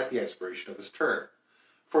at the expiration of his term.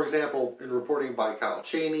 For example, in reporting by Kyle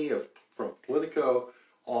Cheney from Politico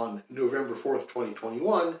on November 4th,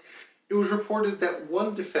 2021, it was reported that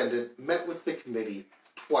one defendant met with the committee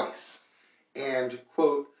twice and,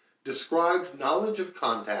 quote, described knowledge of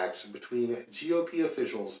contacts between GOP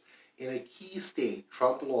officials in a key state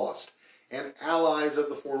Trump lost and allies of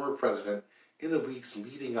the former president in the weeks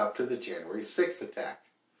leading up to the January 6th attack.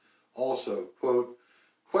 Also, quote,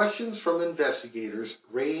 questions from investigators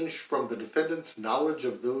ranged from the defendant's knowledge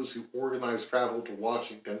of those who organized travel to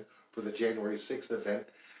Washington for the January 6th event,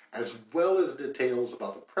 as well as details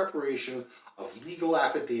about the preparation of legal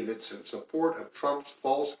affidavits in support of Trump's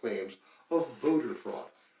false claims of voter fraud,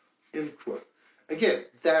 end quote. Again,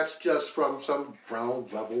 that's just from some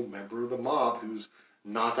ground-level member of the mob who's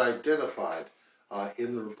not identified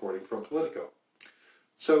in the reporting from Politico.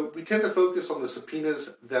 So we tend to focus on the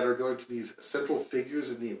subpoenas that are going to these central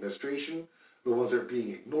figures in the administration, the ones that are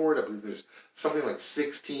being ignored. I believe there's something like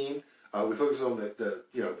 16. We focus on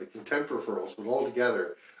the contempt referrals, but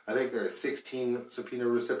altogether, I think there are 16 subpoena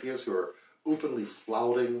recipients who are openly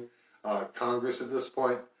flouting Congress at this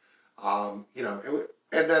point.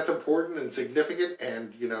 And that's important and significant,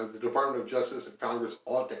 and, the Department of Justice and Congress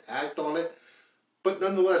ought to act on it. But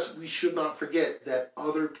nonetheless, we should not forget that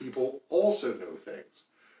other people also know things.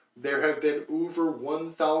 There have been over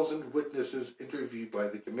 1,000 witnesses interviewed by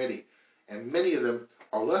the committee, and many of them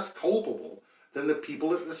are less culpable than the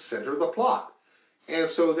people at the center of the plot. And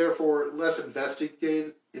so, therefore, less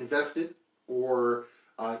invested or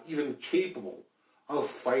even capable of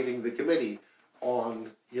fighting the committee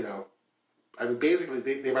on, basically,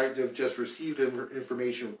 they might have just received an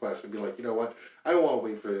information request and be like, you know what, I don't want to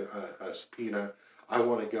wait for a subpoena. I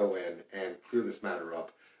want to go in and clear this matter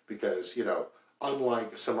up because,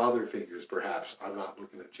 unlike some other figures, perhaps, I'm not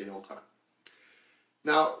looking at jail time.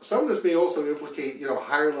 Now, some of this may also implicate,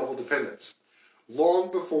 higher-level defendants. Long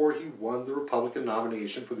before he won the Republican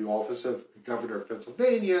nomination for the office of governor of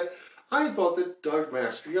Pennsylvania, I thought that Doug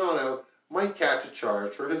Mastriano might catch a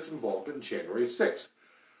charge for his involvement in January 6th.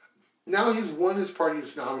 Now he's won his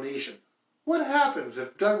party's nomination. What happens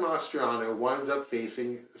if Doug Mastriano winds up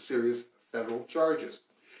facing serious federal charges?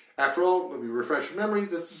 After all, let me refresh your memory,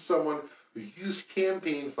 this is someone who used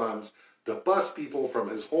campaign funds to bus people from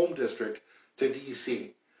his home district to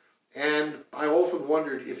D.C. And I often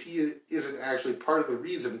wondered if he isn't actually part of the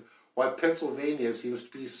reason why Pennsylvania seems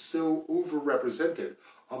to be so overrepresented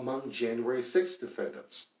among January 6th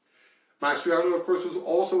defendants. Mastriano, of course, was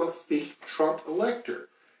also a fake Trump elector,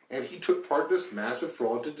 and he took part in this massive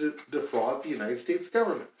fraud to defraud the United States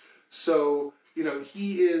government. So,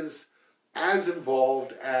 he is as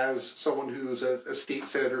involved as someone who's a state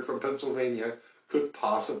senator from Pennsylvania could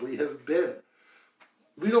possibly have been.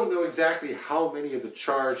 We don't know exactly how many of the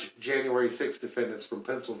charged January 6th defendants from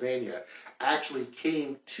Pennsylvania actually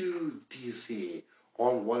came to D.C.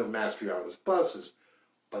 on one of Mastriano's buses,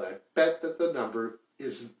 but I bet that the number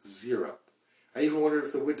isn't zero. I even wonder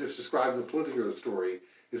if the witness described in the Politico story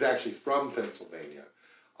is actually from Pennsylvania,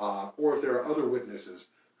 or if there are other witnesses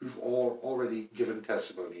who've already given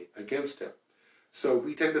testimony against him. So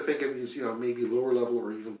we tend to think of these, maybe lower level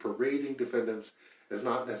or even parading defendants as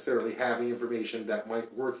not necessarily having information that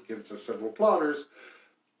might work against the several plotters.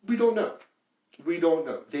 We don't know.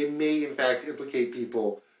 They may, in fact, implicate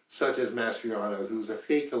people such as Mastriano, who's a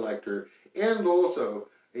fake elector, and also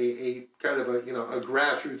a kind of a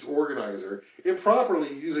grassroots organizer,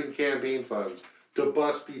 improperly using campaign funds to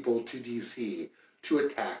bus people to D.C. to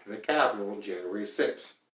attack the Capitol on January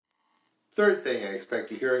 6th. Third thing I expect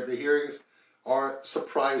to hear at the hearings are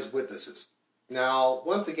surprise witnesses. Now,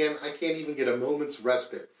 once again, I can't even get a moment's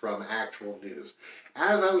respite from actual news.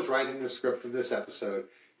 As I was writing the script for this episode,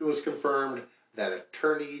 it was confirmed that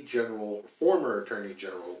former Attorney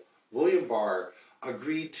General William Barr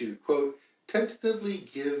agreed to, quote, tentatively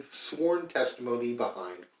give sworn testimony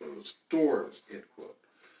behind closed doors, end quote.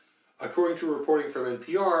 According to reporting from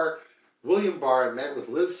NPR, William Barr met with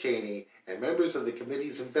Liz Cheney and members of the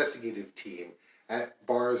committee's investigative team at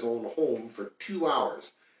Barr's own home for 2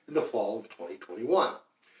 hours in the fall of 2021.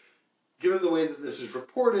 Given the way that this is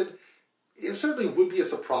reported, it certainly would be a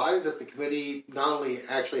surprise if the committee not only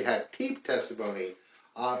actually had taped testimony,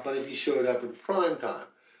 but if he showed up in prime time.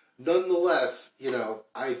 Nonetheless,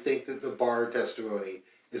 I think that the Barr testimony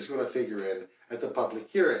is going to figure in at the public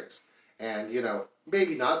hearings. And,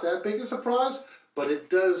 maybe not that big a surprise, but it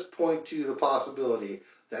does point to the possibility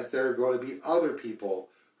that there are going to be other people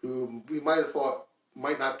who we might have thought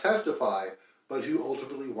might not testify, but who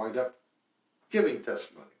ultimately wind up giving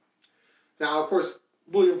testimony. Now, of course,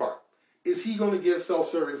 William Barr, is he going to give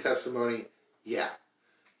self-serving testimony? Yeah,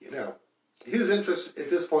 you know, his interests at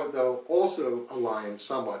this point, though, also align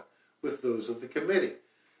somewhat with those of the committee,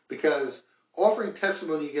 because offering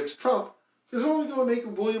testimony against Trump is only going to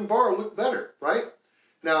make William Barr look better, right?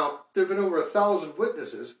 Now, there have been over 1,000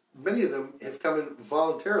 witnesses. Many of them have come in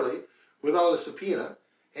voluntarily without a subpoena,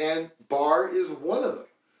 and Barr is one of them.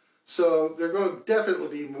 So there are going to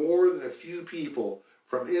definitely be more than a few people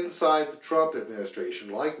from inside the Trump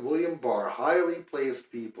administration, like William Barr, highly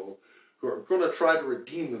placed people who are going to try to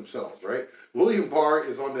redeem themselves, right? William Barr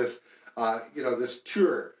is on this, this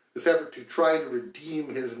tour, this effort to try to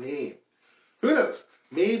redeem his name. Who knows?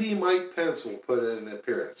 Maybe Mike Pence will put in an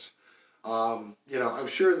appearance. I'm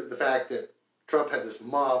sure that the fact that Trump had this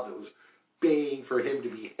mob that was baying for him to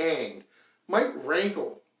be hanged might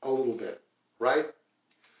rankle a little bit, right?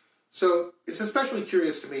 So it's especially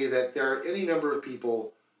curious to me that there are any number of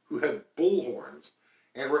people who had bullhorns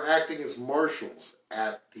and were acting as marshals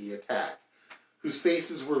at the attack, whose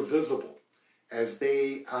faces were visible as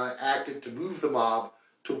they acted to move the mob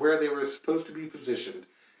to where they were supposed to be positioned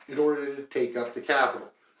in order to take up the Capitol.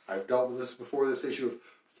 I've dealt with this before, this issue of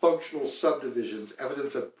functional subdivisions,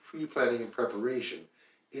 evidence of pre-planning and preparation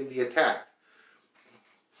in the attack.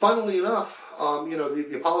 Funnily enough,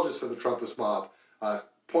 the apologists for the Trumpist mob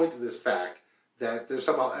point to this fact that there's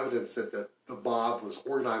somehow evidence that the mob was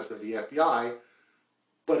organized by the FBI,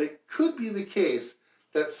 but it could be the case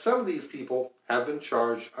that some of these people have been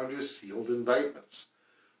charged under sealed indictments,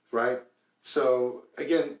 right? So,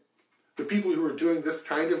 again, the people who were doing this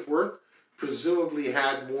kind of work presumably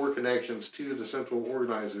had more connections to the central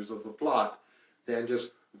organizers of the plot than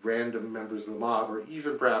just random members of the mob, or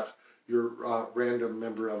even perhaps your random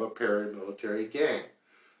member of a paramilitary gang.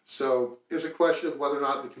 So it's a question of whether or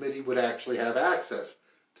not the committee would actually have access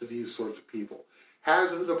to these sorts of people.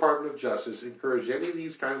 Has the Department of Justice encouraged any of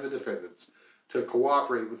these kinds of defendants to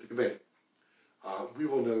cooperate with the committee? We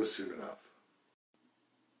will know soon enough.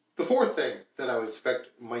 The fourth thing that I would expect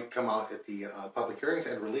might come out at the public hearings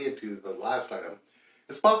and related to the last item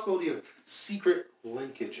is the possibility of secret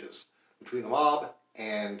linkages between the mob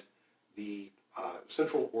and the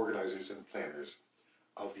central organizers and planners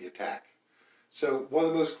of the attack. So one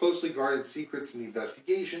of the most closely guarded secrets in the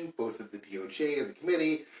investigation, both at the DOJ and the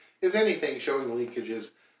committee, is anything showing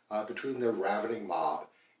linkages between the ravening mob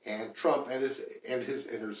and Trump and his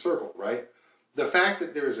inner circle, right? The fact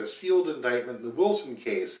that there is a sealed indictment in the Wilson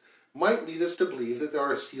case might lead us to believe that there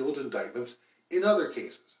are sealed indictments in other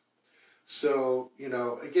cases. So,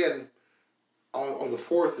 again, on the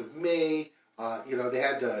 4th of May, they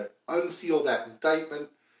had to unseal that indictment,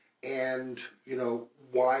 and,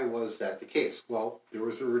 why was that the case? Well, there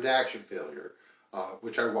was a redaction failure,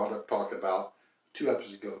 which I wound up talking about 2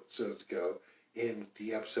 episodes ago in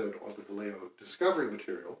the episode on the Vallejo discovery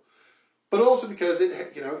material, but also because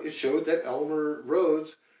it showed that Elmer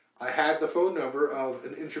Rhodes had the phone number of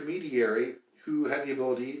an intermediary who had the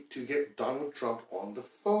ability to get Donald Trump on the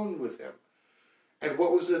phone with him. And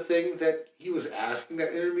what was the thing that he was asking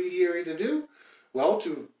that intermediary to do? Well,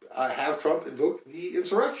 to have Trump invoke the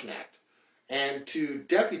Insurrection Act and to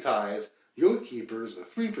deputize the Oath Keepers, the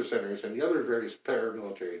Three Percenters, and the other various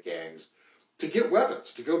paramilitary gangs to get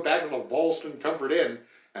weapons, to go back to the Ballston Comfort Inn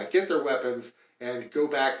and get their weapons and go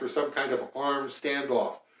back for some kind of armed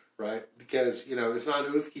standoff, right? Because, it's not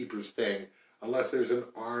an Oath Keepers thing unless there's an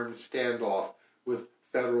armed standoff with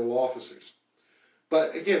federal officers.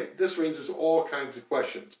 But again, this raises all kinds of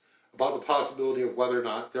questions about the possibility of whether or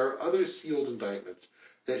not there are other sealed indictments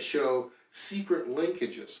that show secret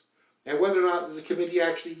linkages, and whether or not the committee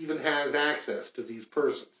actually even has access to these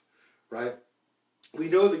persons, right? We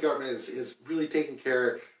know the government is really taking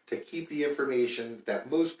care to keep the information that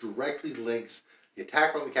most directly links the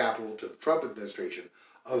attack on the Capitol to the Trump administration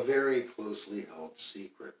a very closely held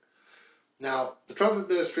secret. Now, the Trump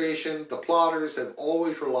administration, the plotters, have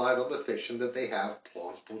always relied on the fiction that they have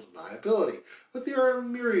plausible deniability. But there are a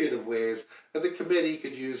myriad of ways that the committee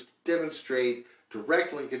could use to demonstrate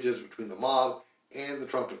direct linkages between the mob and the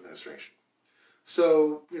Trump administration.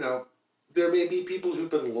 So, there may be people who've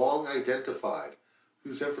been long identified,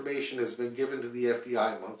 whose information has been given to the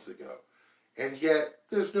FBI months ago, and yet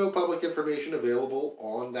there's no public information available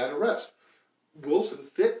on that arrest. Wilson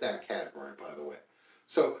fit that category, by the way.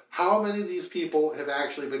 So how many of these people have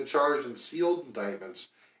actually been charged in sealed indictments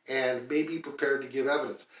and may be prepared to give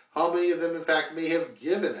evidence? How many of them, in fact, may have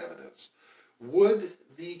given evidence? Would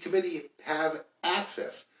the committee have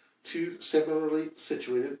access to similarly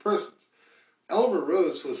situated persons? Elmer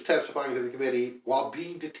Rhodes was testifying to the committee while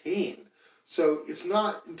being detained, so it's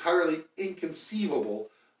not entirely inconceivable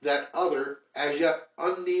that other, as yet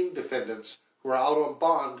unnamed defendants who are out on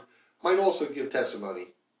bond might also give testimony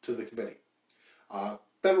to the committee.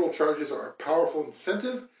 Federal charges are a powerful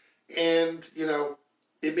incentive, and,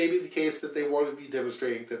 it may be the case that they want to be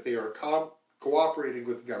demonstrating that they are cooperating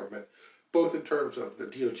with the government, both in terms of the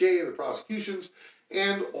DOJ and the prosecutions,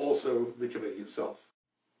 and also the committee itself.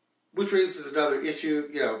 Which raises another issue,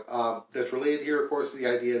 that's related here, of course, to the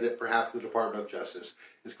idea that perhaps the Department of Justice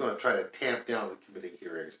is going to try to tamp down the committee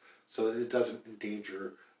hearings so that it doesn't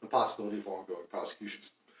endanger the possibility of ongoing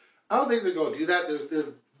prosecutions. I don't think they're going to do that.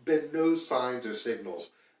 There's been no signs or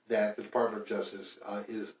signals that the Department of Justice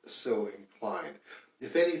is so inclined.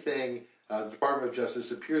 If anything, the Department of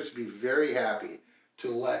Justice appears to be very happy to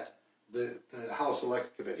let the House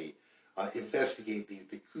Select Committee investigate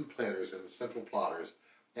the coup planners and the central plotters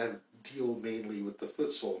and deal mainly with the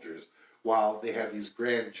foot soldiers, while they have these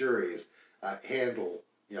grand juries handle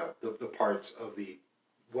the parts of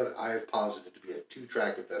what I have posited to be a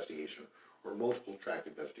two-track investigation or multiple-track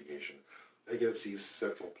investigation against these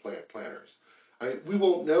central planners. We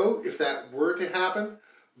won't know if that were to happen,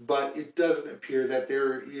 but it doesn't appear that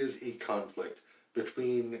there is a conflict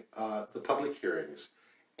between the public hearings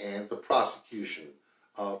and the prosecution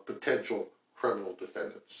of potential criminal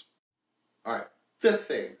defendants. All right, fifth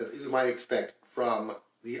thing that you might expect from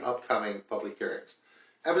the upcoming public hearings: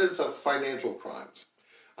 evidence of financial crimes.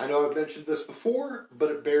 I know I've mentioned this before, but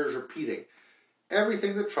it bears repeating.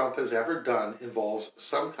 Everything that Trump has ever done involves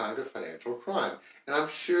some kind of financial crime, and I'm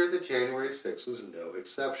sure that January 6th was no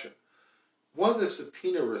exception. One of the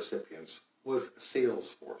subpoena recipients was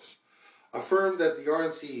Salesforce, a firm that the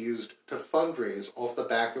RNC used to fundraise off the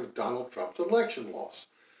back of Donald Trump's election loss.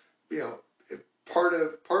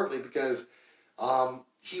 Partly because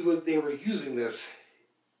they were using this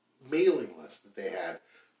mailing list that they had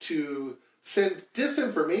to send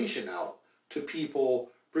disinformation out to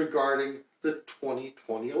people regarding the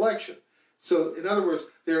 2020 election. So, in other words,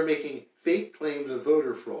 they were making fake claims of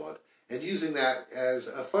voter fraud and using that as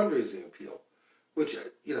a fundraising appeal, which,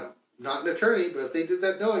 not an attorney, but if they did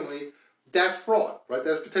that knowingly, that's fraud, right?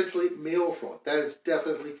 That's potentially mail fraud. That is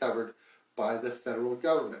definitely covered by the federal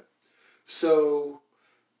government. So,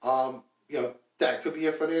 that could be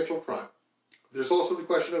a financial crime. There's also the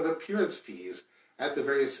question of appearance fees at the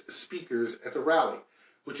various speakers at the rally,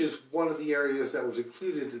 which is one of the areas that was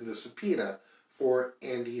included in the subpoena for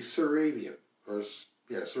Andy Surabian.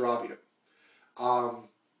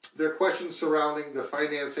 There are questions surrounding the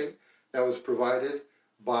financing that was provided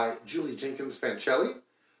by Julie Jenkins Fancelli,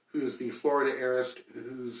 who's the Florida heiress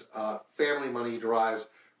whose family money derives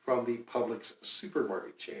from the Publix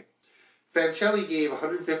supermarket chain. Fancelli gave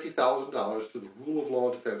 $150,000 to the Rule of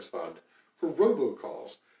Law Defense Fund for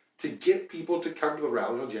robocalls to get people to come to the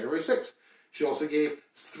rally on January 6th. She also gave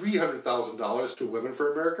 $300,000 to Women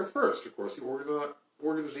for America First, of course, the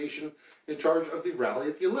organization in charge of the rally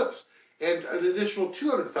at the Ellipse, and an additional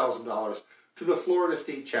 $200,000 to the Florida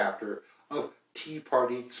state chapter of Tea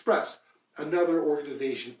Party Express, another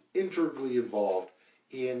organization integrally involved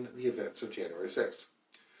in the events of January 6th.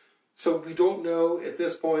 So we don't know at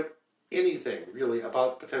this point anything really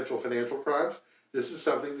about potential financial crimes. This is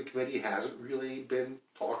something the committee hasn't really been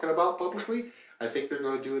talking about publicly. I think they're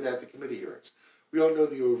going to do it at the committee hearings. We don't know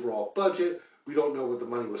the overall budget. We don't know what the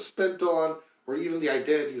money was spent on, or even the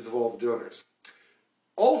identities of all the donors.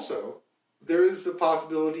 Also, there is the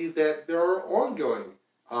possibility that there are ongoing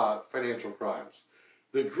financial crimes.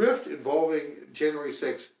 The grift involving January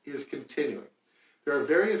 6th is continuing. There are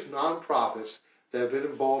various nonprofits that have been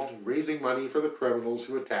involved in raising money for the criminals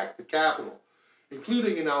who attacked the Capitol,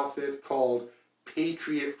 including an outfit called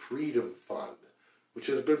Patriot Freedom Fund, which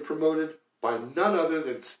has been promoted by none other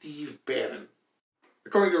than Steve Bannon.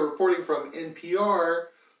 According to reporting from NPR,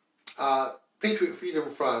 Patriot Freedom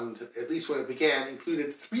Fund, at least when it began,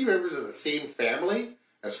 included 3 members of the same family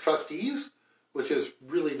as trustees, which is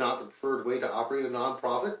really not the preferred way to operate a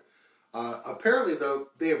nonprofit. Apparently, though,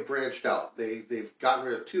 they have branched out. They've gotten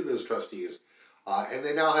rid of 2 of those trustees, and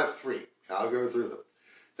they now have 3. I'll go through them.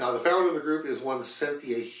 Now, the founder of the group is one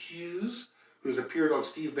Cynthia Hughes, who's appeared on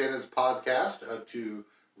Steve Bannon's podcast to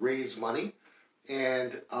raise money.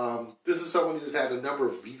 And this is someone who's had a number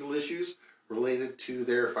of legal issues related to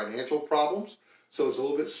their financial problems. So it's a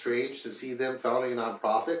little bit strange to see them founding a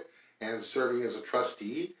nonprofit and serving as a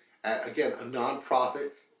trustee at, again, a nonprofit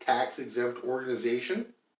tax-exempt organization.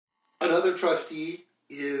 Another trustee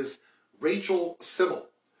is Rachel Simmel,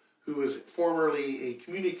 who was formerly a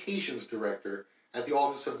communications director at the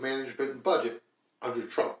Office of Management and Budget under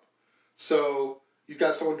Trump. So you've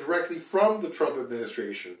got someone directly from the Trump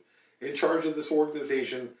administration in charge of this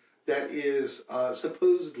organization that is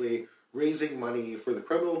supposedly raising money for the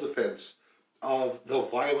criminal defense of the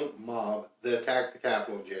violent mob that attacked the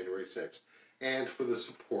Capitol on January 6th and for the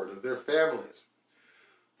support of their families.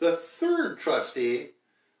 The third trustee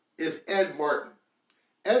is Ed Martin.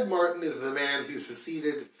 Ed Martin is the man who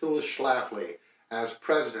succeeded Phyllis Schlafly as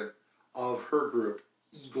president of her group,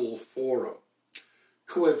 Eagle Forum.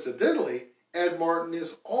 Coincidentally, Ed Martin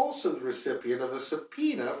is also the recipient of a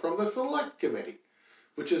subpoena from the Select Committee,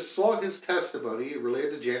 which has sought his testimony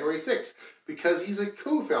related to January 6th, because he's a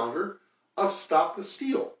co-founder of Stop the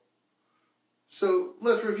Steal. So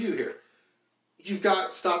let's review here. You've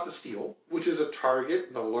got Stop the Steal, which is a target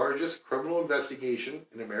in the largest criminal investigation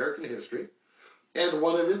in American history, and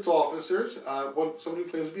one of its officers, someone who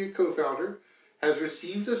claims to be a co-founder, has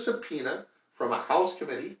received a subpoena from a House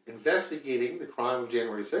committee investigating the crime of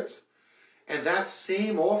January 6th, and that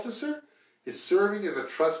same officer is serving as a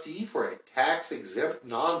trustee for a tax-exempt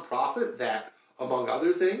nonprofit that, among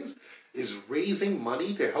other things, is raising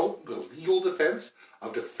money to help the legal defense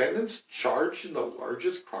of defendants charged in the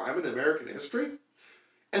largest crime in American history.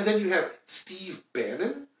 And then you have Steve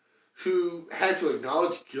Bannon, who had to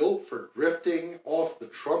acknowledge guilt for grifting off the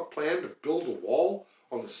Trump plan to build a wall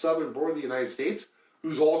on the southern border of the United States,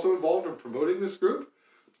 who's also involved in promoting this group.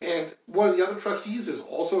 And one of the other trustees is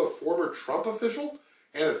also a former Trump official,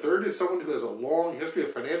 and a third is someone who has a long history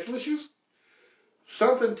of financial issues.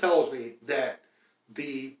 Something tells me that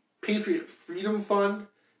the Patriot Freedom Fund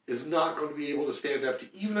is not going to be able to stand up to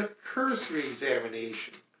even a cursory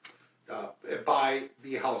examination by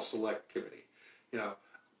the House Select Committee.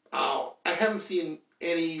 I haven't seen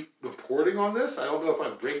any reporting on this. I don't know if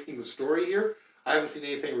I'm breaking the story here. I haven't seen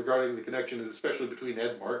anything regarding the connection, especially between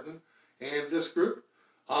Ed Martin and this group.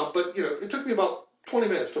 But it took me about 20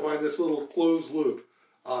 minutes to find this little closed loop,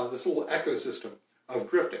 this little ecosystem of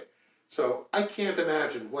grifting. So I can't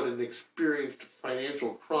imagine what an experienced financial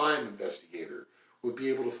crime investigator would be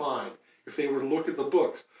able to find if they were to look at the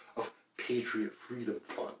books of Patriot Freedom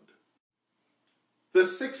Fund. The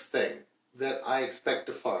sixth thing that I expect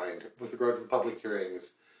to find with regard to the public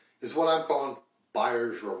hearings is what I'm calling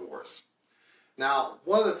buyer's remorse. Now,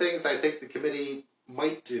 one of the things I think the committee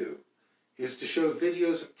might do is to show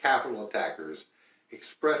videos of Capitol attackers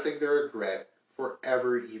expressing their regret for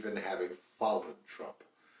ever even having followed Trump.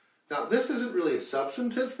 Now, this isn't really a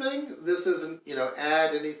substantive thing. This isn't,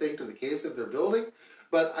 add anything to the case that they're building,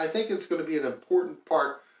 but I think it's going to be an important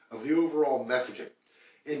part of the overall messaging.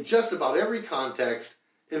 In just about every context,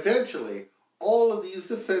 eventually, all of these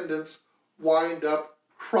defendants wind up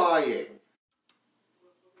crying.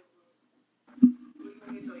 Let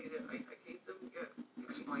me tell you that I taste them? Yes.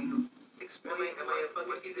 Explain them. Explain. Am I a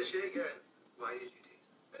fucking piece of shit? Yes. Why did you taste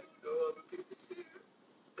them? I don't know. I'm a piece of shit.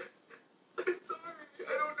 I'm sorry.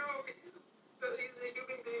 I don't know. He's a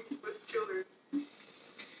human being with children.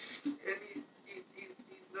 And he's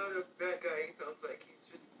not a bad guy. He sounds like he's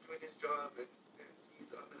just doing his job and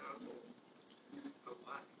he's on the household. But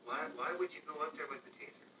why would you go up there with the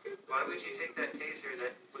taser? Why would you take that taser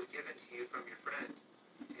that was given to you from your friends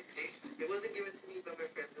and tase it? It wasn't given to me by my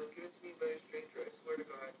friends. It was given to me by a stranger. I swear to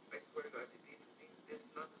God. This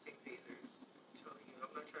is not the same taser. I'm telling you,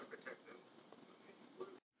 I'm not trying to protect them.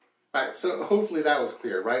 Right, so hopefully that was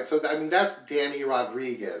clear, right? So, that's Danny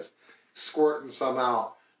Rodriguez squirting some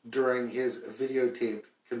out during his videotaped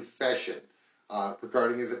confession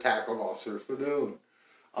regarding his attack on Officer Fanoon.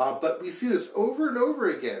 But we see this over and over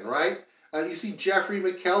again, right? You see Jeffrey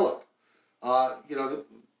McKellop,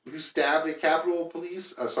 who stabbed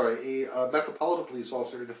a Metropolitan Police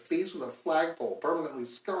officer in the face with a flagpole, permanently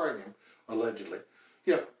scarring him, allegedly.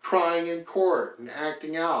 Crying in court and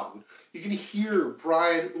acting out. And you can hear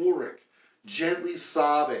Brian Ulrich gently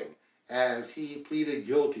sobbing as he pleaded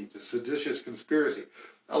guilty to seditious conspiracy.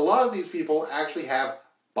 A lot of these people actually have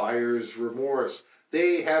buyer's remorse.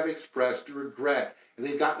 They have expressed regret, and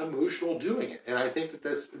they've gotten emotional doing it. And I think that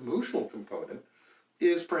this emotional component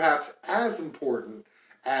is perhaps as important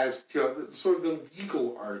as sort of the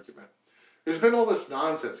legal argument. There's been all this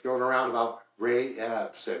nonsense going around about Ray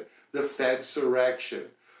Epps and the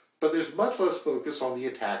Fedsurrection, but there's much less focus on the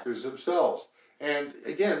attackers themselves. And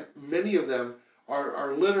again, many of them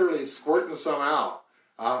are literally squirting some out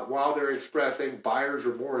while they're expressing buyer's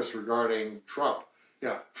remorse regarding Trump.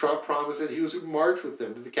 Trump promised that he was going to march with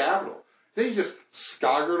them to the Capitol. Then he just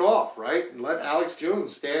scoggered off, right, and let Alex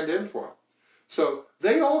Jones stand in for him. So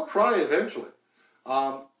they all cry eventually.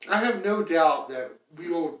 I have no doubt that we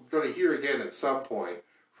will going to hear again at some point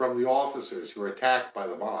from the officers who were attacked by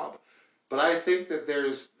the mob. But I think that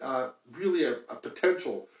there's really a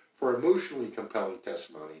potential for emotionally compelling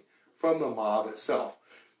testimony from the mob itself.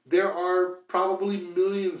 There are probably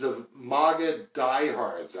millions of MAGA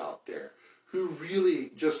diehards out there who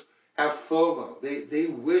really just have FOMO. They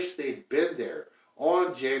wish they'd been there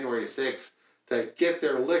on January 6th to get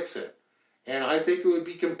their licks in. And I think it would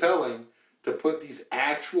be compelling to put these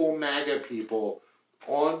actual MAGA people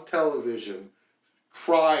on television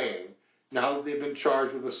crying now that they've been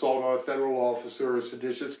charged with assault on a federal officer or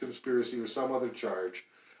seditious conspiracy or some other charge,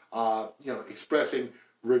 expressing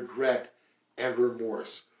regret and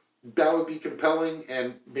remorse. That would be compelling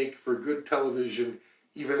and make for good television,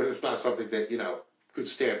 even if it's not something that, could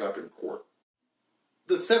stand up in court.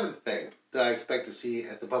 The seventh thing that I expect to see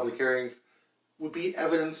at the public hearings would be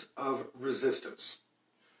evidence of resistance.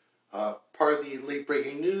 Part of the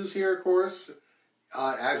late-breaking news here, of course,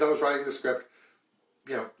 as I was writing the script,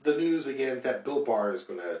 the news again that Bill Barr is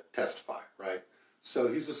going to testify, right?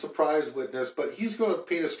 So he's a surprise witness, but he's going to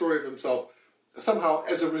paint a story of himself somehow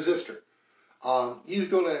as a resistor. He's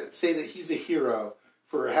going to say that he's a hero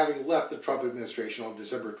for having left the Trump administration on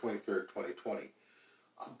December 23rd, 2020.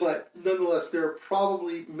 But nonetheless, there are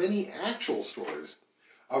probably many actual stories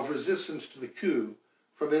of resistance to the coup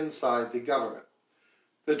from inside the government.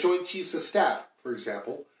 The Joint Chiefs of Staff, for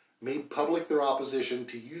example, made public their opposition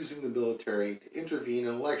to using the military to intervene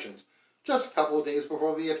in elections just a couple of days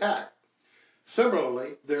before the attack.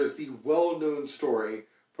 Similarly, there's the well-known story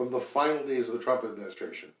from the final days of the Trump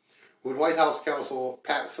administration, when White House counsel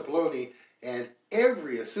Pat Cipollone and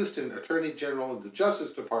every assistant attorney general in the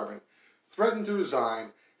Justice Department threatened to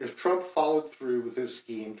resign if Trump followed through with his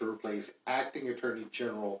scheme to replace acting Attorney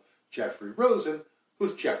General Jeffrey Rosen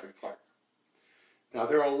with Jeffrey Clark. Now,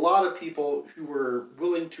 there are a lot of people who were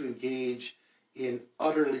willing to engage in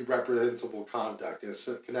utterly reprehensible conduct in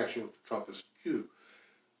connection with the Trumpist coup.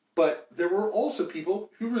 But there were also people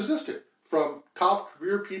who resisted, from top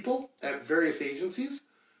career people at various agencies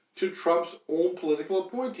to Trump's own political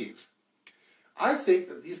appointees. I think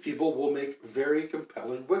that these people will make very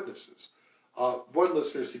compelling witnesses. One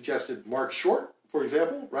listener suggested Mark Short, for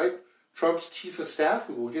example, right? Trump's chief of staff,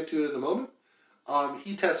 who we'll get to in a moment.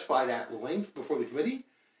 He testified at length before the committee,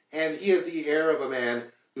 and he has the air of a man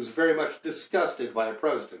who's very much disgusted by a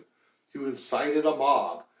president who incited a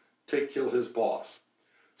mob to kill his boss.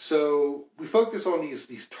 So we focus on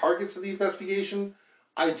these targets of the investigation.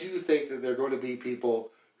 I do think that there are going to be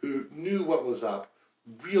people who knew what was up,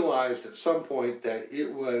 realized at some point that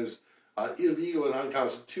it was illegal and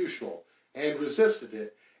unconstitutional, and resisted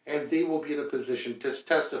it, and they will be in a position to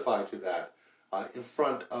testify to that in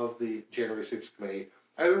front of the January 6th committee,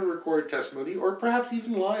 either in recorded testimony or perhaps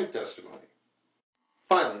even live testimony.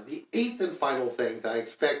 Finally, the eighth and final thing that I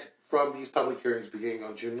expect from these public hearings beginning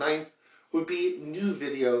on June 9th would be new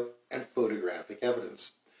video and photographic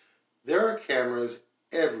evidence. There are cameras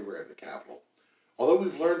everywhere in the Capitol. Although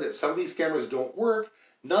we've learned that some of these cameras don't work,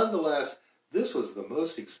 nonetheless, this was the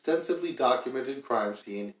most extensively documented crime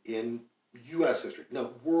scene in U.S. history,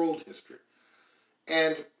 no, world history.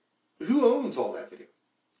 And who owns all that video?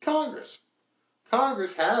 Congress.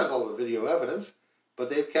 Congress has all the video evidence, but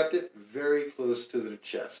they've kept it very close to their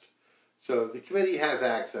chest. So the committee has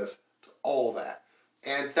access to all that.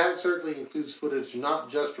 And that certainly includes footage not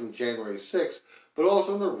just from January 6th, but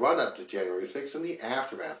also in the run-up to January 6th and the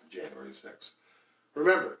aftermath of January 6th.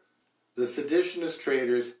 Remember, the seditionist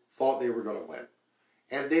traitors thought they were going to win,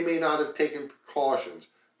 and they may not have taken precautions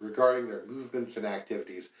regarding their movements and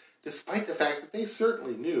activities, despite the fact that they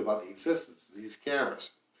certainly knew about the existence of these cameras.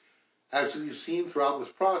 As we've seen throughout this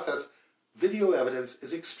process, video evidence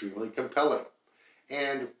is extremely compelling,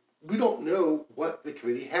 and we don't know what the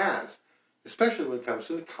committee has, especially when it comes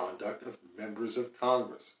to the conduct of members of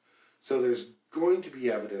Congress. So there's going to be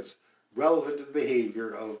evidence relevant to the behavior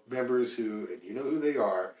of members who, and you know who they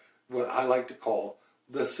are, what I like to call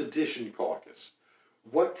the Sedition Caucus.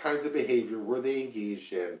 What kinds of behavior were they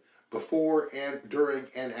engaged in before and during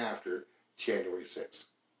and after January 6th?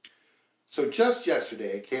 So just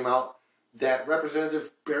yesterday it came out that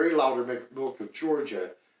Representative Barry Loudermilk of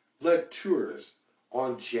Georgia led tours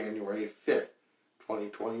on January 5th,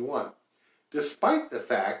 2021, despite the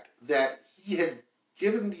fact that he had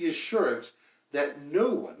given the assurance that no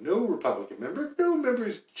one, no Republican member, no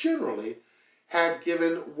members generally, had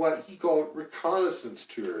given what he called reconnaissance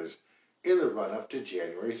tours in the run-up to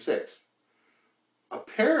January 6th.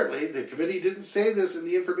 Apparently, the committee didn't say this in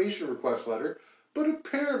the information request letter, but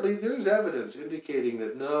apparently there's evidence indicating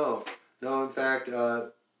that no, in fact,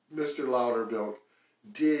 Mr. Loudermilk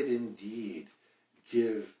did indeed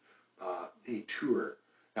give a tour.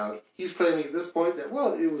 Now, he's claiming at this point that,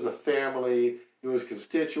 well, it was a family, it was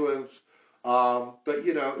constituents, but,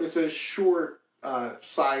 it's a short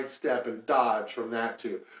sidestep and dodge from that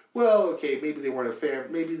to, well, okay, maybe they weren't a family,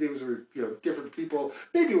 maybe they were, different people,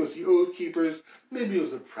 maybe it was the Oath Keepers, maybe it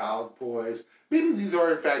was the Proud Boys, maybe these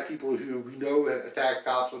are, in fact, people who we know attacked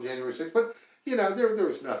cops on January 6th, but there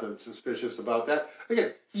was nothing suspicious about that.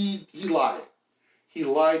 Again, he lied. He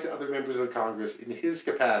lied to other members of Congress in his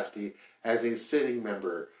capacity as a sitting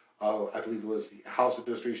member of, I believe it was the House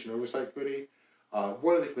Administration Oversight Committee,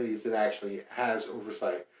 one of the committees that actually has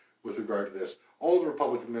oversight with regard to this. All the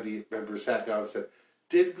Republican committee members sat down and said,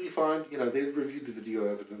 did we find, they reviewed the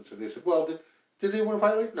video evidence, and they said, well, did they want to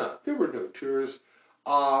violate? No, there were no tours.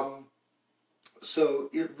 So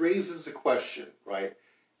it raises the question, right?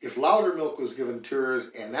 If Loudermilk was given tours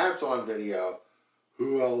and that's on video,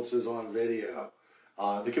 who else is on video?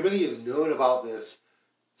 The committee has known about this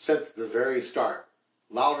since the very start.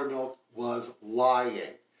 Loudermilk was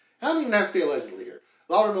lying. I don't even have to say allegedly here.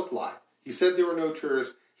 Loudermilk lied. He said there were no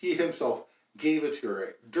tours. He himself gave a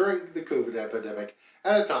tour during the COVID epidemic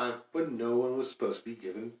at a time when no one was supposed to be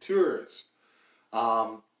given tours.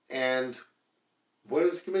 And what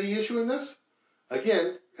is the committee issue in this?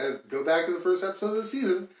 Again, go back to the first episode of the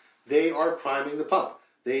season, they are priming the pump.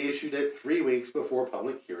 They issued it 3 weeks before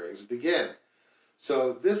public hearings begin.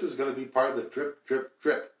 So this is going to be part of the drip, drip,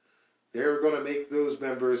 drip. They're going to make those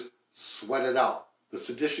members sweat it out. The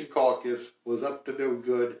Sedition Caucus was up to no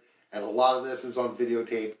good, and a lot of this is on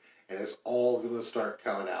videotape, and it's all going to start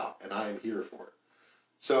coming out, and I am here for it.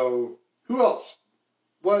 So, who else?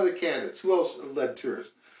 What are the candidates? Who else led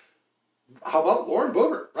tours? How about Lauren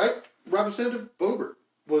Boebert, right? Representative Boebert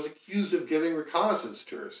was accused of giving reconnaissance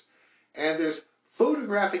tours, and there's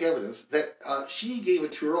photographic evidence that she gave a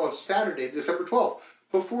tour on Saturday, December 12th,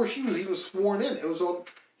 before she was even sworn in. It was on,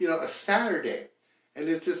 a Saturday, and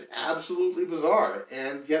it's just absolutely bizarre,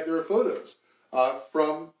 and yet there are photos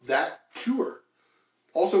from that tour.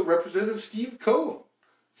 Also, Representative Steve Cohen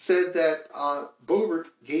said that Boebert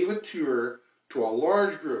gave a tour to a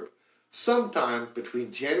large group sometime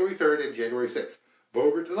between January 3rd and January 6th.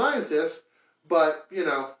 Boebert denies this, but,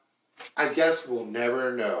 I guess we'll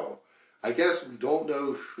never know. I guess we don't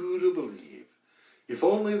know who to believe. If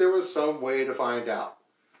only there was some way to find out.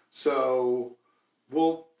 So,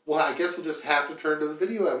 I guess we'll just have to turn to the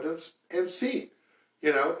video evidence and see.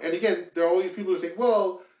 And again, there are all these people who say,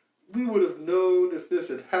 well, we would have known if this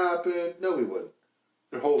had happened. No, we wouldn't.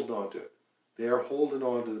 They're holding on to it. They are holding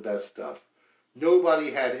on to the best stuff.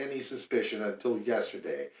 Nobody had any suspicion until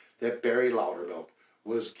yesterday that Barry Loudermilk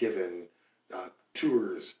was given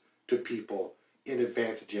tours to people in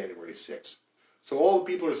advance of January 6th. So all the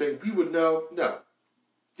people are saying, we would know. No,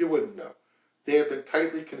 you wouldn't know. They have been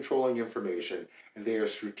tightly controlling information, and they are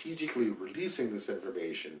strategically releasing this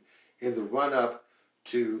information in the run-up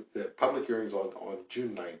to the public hearings on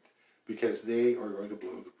June 9th, because they are going to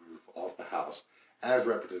blow the roof off the House, as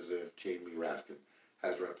Representative Jamie Raskin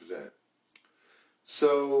has represented.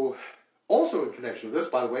 So, also in connection with this,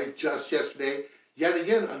 by the way, just yesterday, yet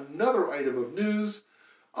again, another item of news.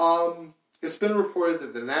 It's been reported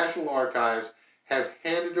that the National Archives has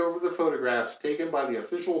handed over the photographs taken by the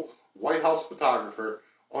official White House photographer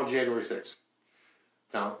on January 6th.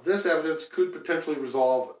 Now, this evidence could potentially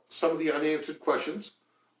resolve some of the unanswered questions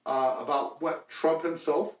about what Trump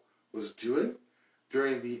himself was doing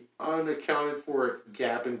during the unaccounted for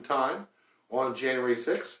gap in time on January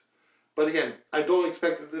 6th. But again, I don't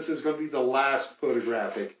expect that this is going to be the last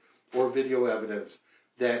photographic or video evidence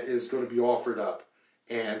that is going to be offered up.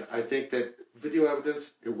 And I think that video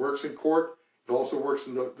evidence, it works in court. It also works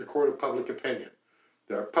in the court of public opinion.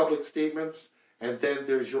 There are public statements, and then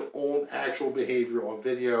there's your own actual behavior on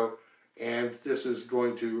video. And this is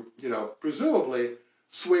going to, presumably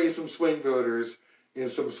sway some swing voters in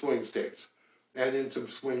some swing states and in some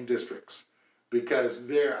swing districts. Because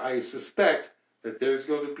I suspect that there's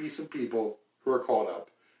going to be some people who are caught up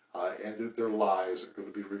and that their lies are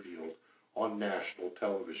going to be revealed on national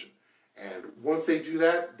television. And once they do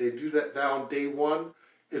that on day one,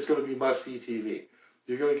 it's going to be must-see TV.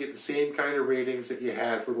 You're going to get the same kind of ratings that you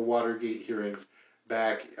had for the Watergate hearings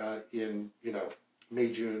back in,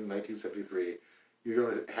 May, June 1973. You're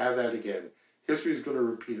going to have that again. History is going to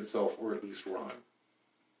repeat itself, or at least rhyme.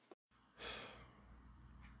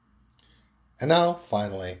 And now,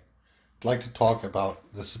 finally, I'd like to talk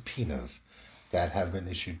about the subpoenas that have been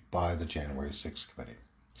issued by the January 6th committee.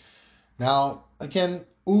 Now, again,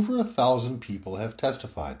 over 1,000 people have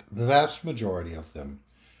testified. The vast majority of them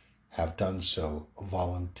have done so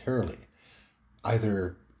voluntarily,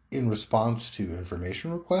 either in response to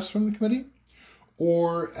information requests from the committee,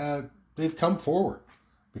 or they've come forward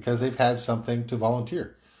because they've had something to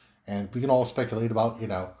volunteer. And we can all speculate about,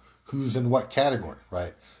 who's in what category,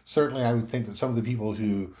 right? Certainly, I would think that some of the people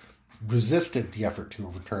who resisted the effort to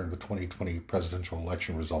overturn the 2020 presidential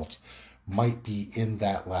election results might be in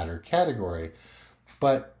that latter category.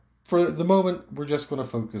 But for the moment, we're just going to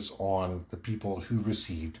focus on the people who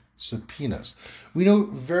received subpoenas. We know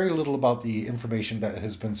very little about the information that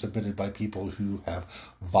has been submitted by people who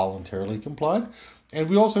have voluntarily complied, and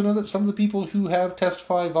we also know that some of the people who have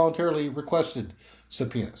testified voluntarily requested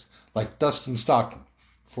subpoenas, like Dustin Stockton,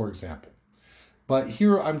 for example. But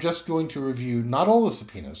here I'm just going to review not all the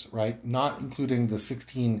subpoenas, right? Not including the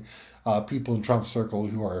 16 people in Trump's circle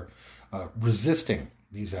who are resisting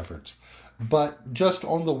these efforts, but just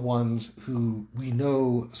on the ones who we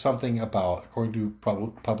know something about, according to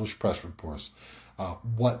published press reports,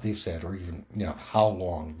 what they said, or even how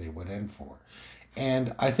long they went in for.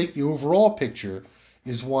 And I think the overall picture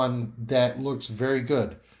is one that looks very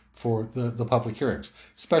good for the public hearings,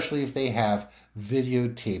 especially if they have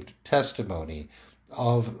videotaped testimony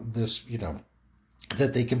of this,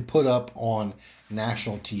 that they can put up on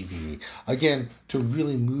national TV, again, to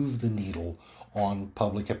really move the needle on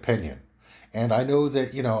public opinion. And I know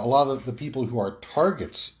that, a lot of the people who are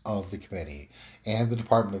targets of the committee and the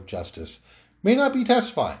Department of Justice may not be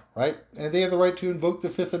testifying, right? And they have the right to invoke the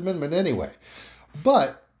Fifth Amendment anyway.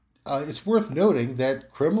 But it's worth noting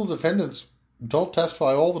that criminal defendants don't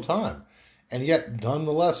testify all the time, and yet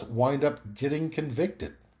nonetheless wind up getting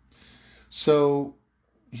convicted. So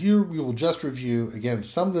here we will just review, again,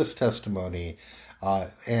 some of this testimony,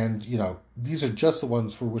 and, these are just the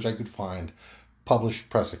ones for which I could find published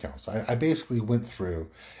press accounts. I basically went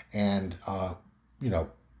through and,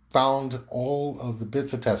 found all of the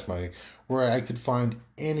bits of testimony where I could find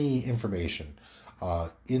any information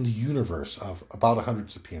in the universe of about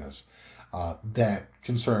 100 subpoenas that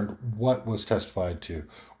concerned what was testified to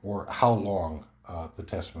or how long the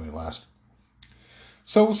testimony lasted.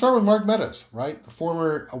 So we'll start with Mark Meadows, right? The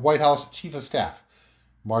former White House Chief of Staff.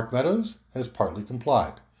 Mark Meadows has partly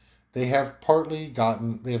complied. They have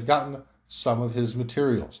gotten some of his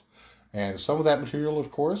materials. And some of that material,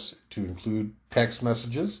 of course, to include text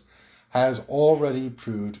messages, has already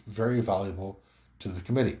proved very valuable to the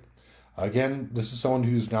committee. Again, this is someone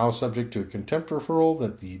who's now subject to a contempt referral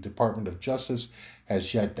that the Department of Justice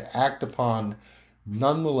has yet to act upon.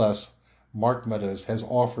 Nonetheless, Mark Meadows has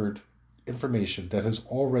offered information that has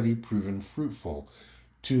already proven fruitful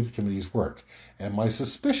to the committee's work. And my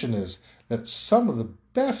suspicion is that some of the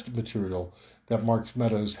best material that Mark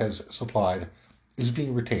Meadows has supplied is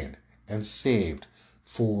being retained and saved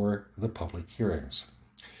for the public hearings.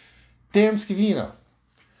 Dan Scavino.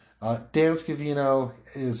 Dan Scavino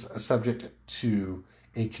is subject to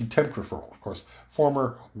a contempt referral. Of course,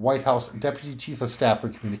 former White House Deputy Chief of Staff for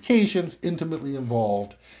Communications, intimately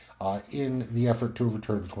involved in the effort to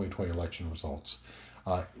overturn the 2020 election results,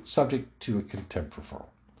 subject to a contempt referral.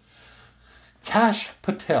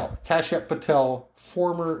 Kashyap Patel,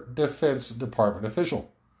 former Defense Department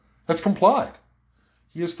official, has complied.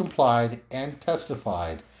 He has complied and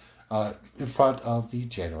testified in front of the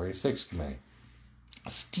January 6th committee.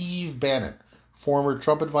 Steve Bannon, former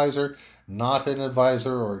Trump advisor, not an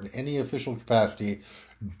advisor or in any official capacity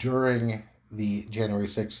during the January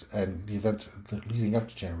 6th and the events leading up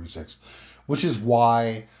to January 6th, which is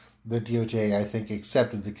why the DOJ, I think,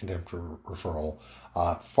 accepted the contempt referral.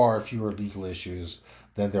 Far fewer legal issues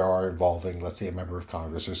than there are involving, let's say, a member of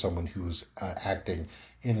Congress or someone who's acting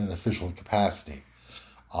in an official capacity,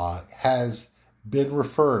 has been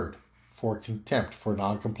referred for contempt for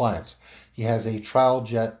noncompliance. He has a trial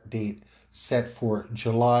date set for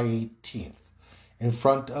July 18th in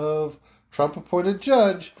front of Trump-appointed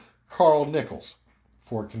judge Carl Nichols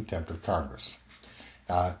for contempt of Congress.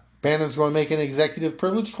 Bannon's going to make an executive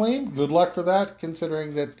privilege claim. Good luck for that,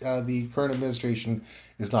 considering that the current administration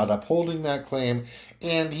is not upholding that claim,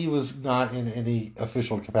 and he was not in any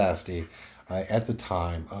official capacity at the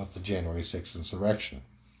time of the January 6th insurrection.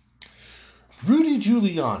 Rudy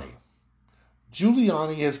Giuliani.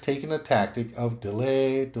 Giuliani has taken a tactic of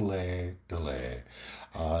delay.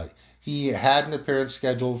 He had an appearance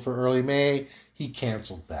scheduled for early May. He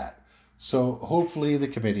canceled that. So hopefully the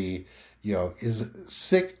committee, is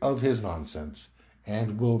sick of his nonsense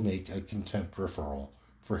and will make a contempt referral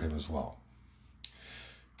for him as well.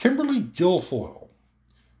 Kimberly Guilfoyle,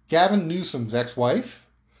 Gavin Newsom's ex-wife,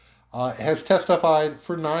 has testified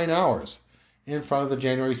for 9 hours in front of the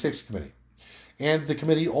January 6th committee. And the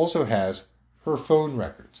committee also has her phone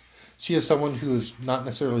records. She is someone who is not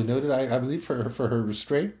necessarily noted, I believe, for her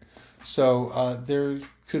restraint. So there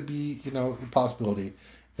could be, a possibility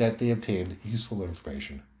that they obtained useful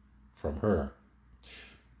information from her.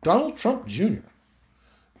 Donald Trump Jr.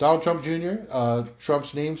 Donald Trump Jr.,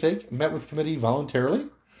 Trump's namesake, met with the committee voluntarily,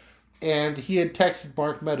 and he had texted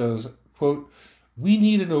Mark Meadows, quote, "We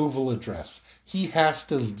need an Oval address. He has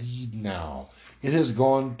to lead now. It has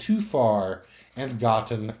gone too far and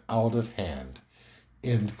gotten out of hand,"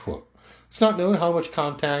 end quote. It's not known how much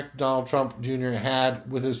contact Donald Trump Jr. had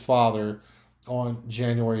with his father on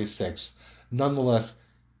January 6th. Nonetheless,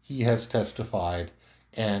 he has testified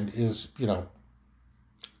and is,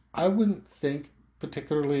 I wouldn't think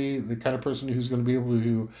particularly the kind of person who's going to be able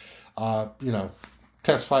to,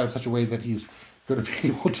 testify in such a way that he's going to be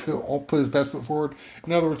able to put his best foot forward.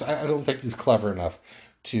 In other words, I don't think he's clever enough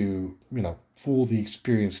to, fool the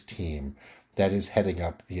experienced team that is heading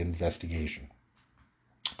up the investigation.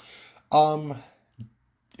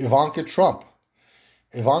 Ivanka Trump.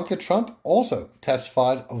 Ivanka Trump also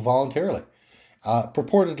testified voluntarily,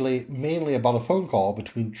 purportedly mainly about a phone call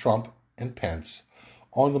between Trump and Pence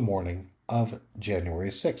on the morning of January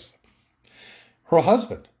 6th. Her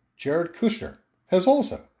husband, Jared Kushner, has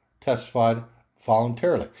also testified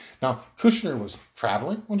voluntarily. Now, Kushner was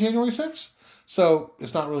traveling on January 6th, so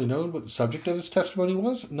it's not really known what the subject of his testimony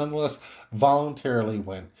was. Nonetheless, voluntarily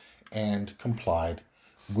went and complied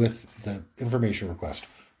with the information request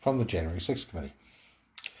from the January 6th committee.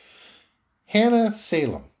 Hannah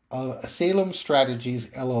Salem of Salem Strategies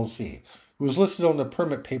LLC, who was listed on the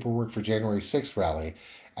permit paperwork for January 6th rally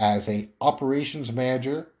as a operations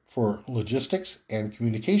manager for logistics and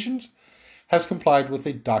communications, has complied with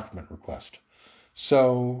a document request.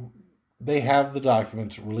 So they have the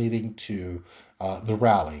documents relating to the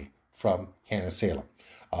rally from Hannah Salem.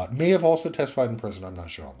 May have also testified in person, I'm not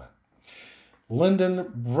sure on that. Lyndon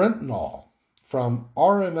Brentnall from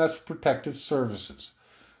RMS Protective Services,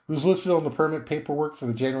 who's listed on the permit paperwork for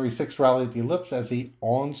the January 6th rally at the Ellipse as the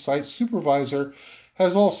on-site supervisor,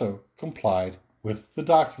 has also complied with the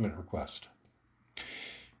document request.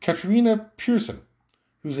 Katrina Pearson,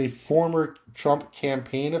 who's a former Trump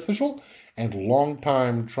campaign official and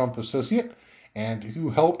longtime Trump associate, and who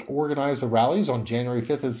helped organize the rallies on January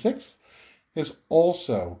 5th and 6th, is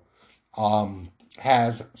also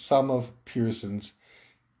has some of Pearson's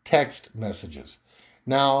text messages.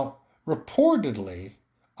 Now, reportedly,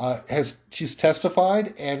 she's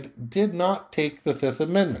testified and did not take the Fifth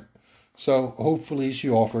Amendment. So hopefully she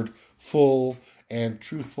offered full and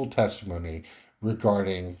truthful testimony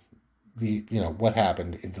regarding the what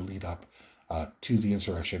happened in the lead up to the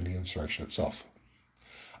insurrection itself.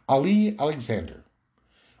 Ali Alexander,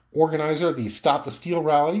 organizer of the Stop the Steal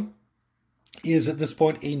rally, is at this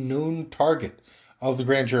point a known target of the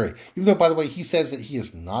grand jury. Even though, by the way, he says that he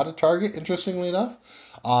is not a target, interestingly enough,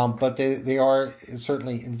 but they are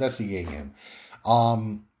certainly investigating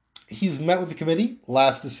him. He's met with the committee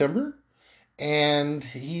last December, and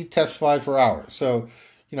he testified for hours. So,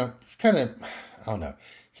 it's kind of, I don't know.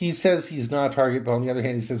 He says he's not a target, but on the other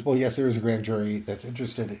hand, he says, well, yes, there is a grand jury that's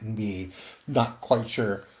interested in me. Not quite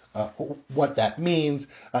sure what that means.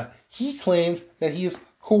 He claims that he is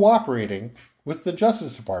cooperating with the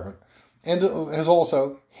Justice Department and has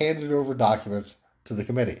also handed over documents to the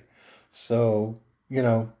committee. So,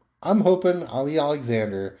 I'm hoping Ali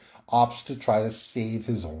Alexander opts to try to save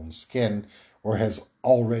his own skin, or has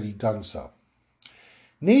already done so.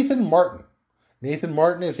 Nathan Martin. Nathan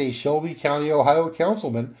Martin is a Shelby County, Ohio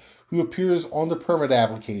councilman who appears on the permit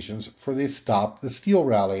applications for the Stop the Steal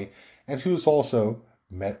rally and who's also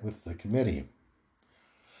met with the committee.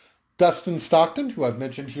 Dustin Stockton, who I've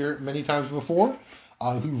mentioned here many times before,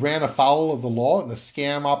 who ran afoul of the law in a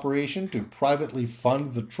scam operation to privately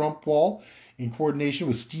fund the Trump wall in coordination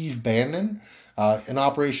with Steve Bannon, an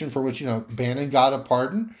operation for which, Bannon got a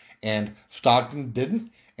pardon and Stockton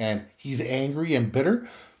didn't, and he's angry and bitter.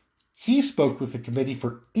 He spoke with the committee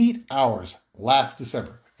for 8 hours last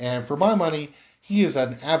December, and for my money, he is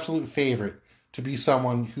an absolute favorite to be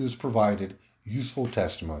someone who's provided useful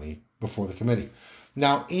testimony before the committee.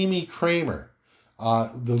 Now, Amy Kramer,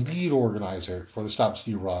 the lead organizer for the Stop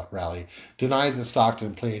Steal rally, denied that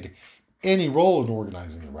Stockton played any role in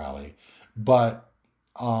organizing the rally, but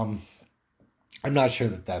I'm not sure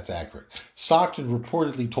that that's accurate. Stockton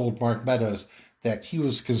reportedly told Mark Meadows that he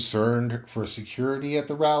was concerned for security at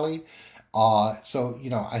the rally. So,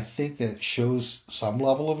 I think that it shows some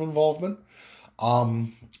level of involvement.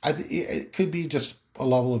 It could be just a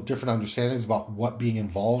level of different understandings about what being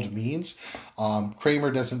involved means. Kramer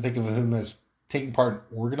doesn't think of him as taking part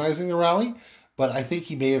in organizing the rally, but I think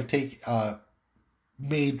he may have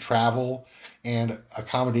made travel and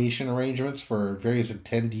accommodation arrangements for various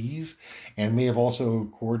attendees, and may have also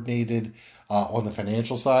coordinated on the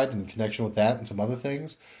financial side in connection with that and some other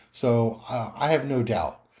things. So I have no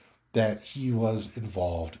doubt that he was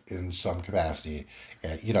involved in some capacity.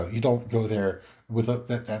 You don't go there with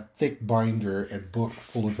that thick binder and book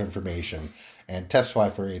full of information and testify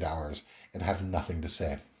for 8 hours and have nothing to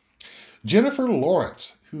say. Jennifer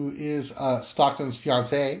Lawrence, who is Stockton's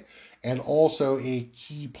fiancée and also a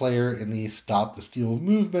key player in the Stop the Steal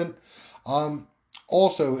movement,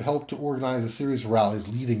 also helped to organize a series of rallies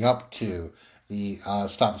leading up to the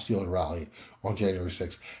Stop Stealing rally on January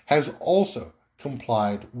 6th, has also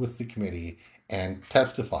complied with the committee and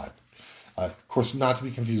testified. Of course, not to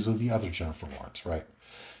be confused with the other Jennifer Lawrence, right?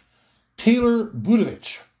 Taylor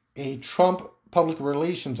Budovich, a Trump public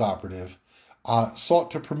relations operative,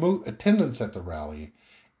 sought to promote attendance at the rally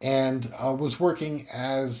and was working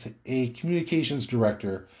as a communications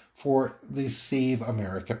director for the Save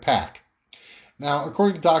America PAC. Now,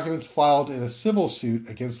 according to documents filed in a civil suit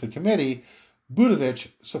against the committee, Budovich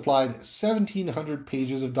supplied 1,700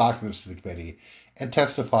 pages of documents to the committee and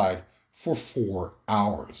testified for 4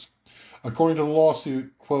 hours. According to the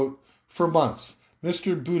lawsuit, quote, for months,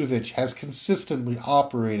 Mr. Budovich has consistently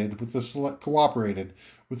cooperated with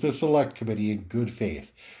the Select Committee in good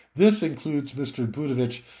faith. This includes Mr.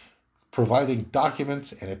 Budovich providing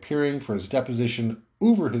documents and appearing for his deposition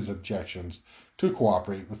over his objections to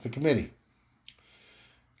cooperate with the committee.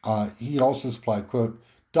 He also supplied, quote,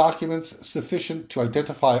 documents sufficient to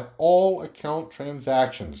identify all account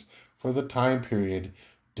transactions for the time period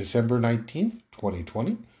December 19th,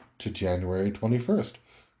 2020 to January 31st,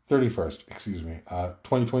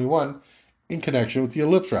 2021 in connection with the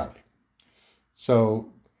Ellipse rally. So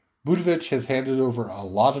Budovich has handed over a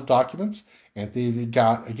lot of documents, and they've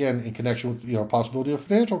got, again, in connection with possibility of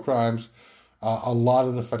financial crimes, a lot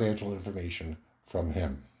of the financial information from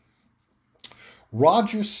him.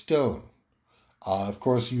 Roger Stone. Of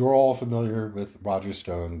course, you're all familiar with Roger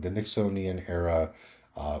Stone, the Nixonian era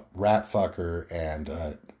rat fucker and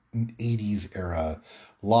 80s era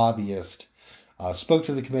lobbyist, spoke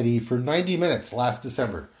to the committee for 90 minutes last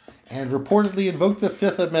December and reportedly invoked the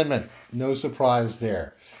Fifth Amendment. No surprise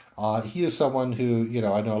there. He is someone who,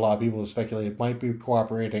 I know a lot of people have speculated might be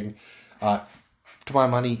cooperating. To my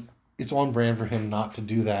money, it's on brand for him not to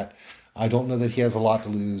do that. I don't know that he has a lot to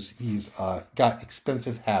lose. He's got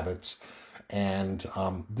expensive habits, and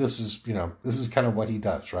this is kind of what he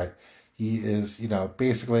does, right? He is,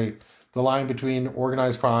 basically the line between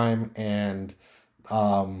organized crime and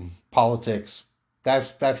politics.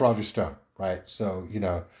 That's Roger Stone, right? So,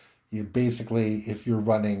 you basically, if you're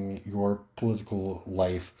running your political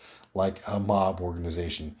life like a mob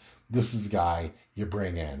organization, this is the guy you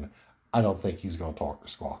bring in. I don't think he's going to talk or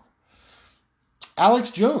squawk.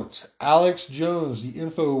 Alex Jones, the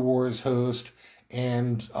InfoWars host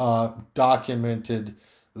and documented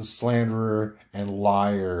slanderer and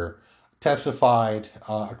liar, testified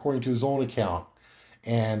according to his own account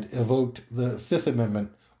and evoked the Fifth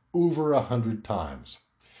Amendment over 100 times.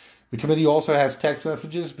 The committee also has text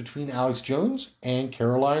messages between Alex Jones and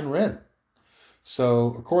Caroline Wren.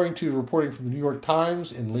 So, according to reporting from the New York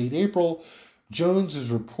Times in late April, Jones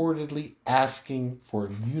is reportedly asking for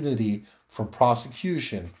immunity from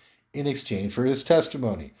prosecution in exchange for his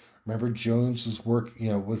testimony. Remember, Jones's work,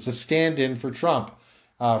 was the stand-in for Trump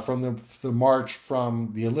from the march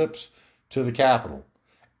from the Ellipse to the Capitol,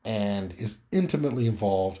 and is intimately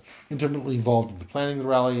involved in the planning of the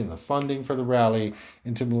rally and the funding for the rally,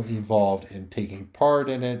 intimately involved in taking part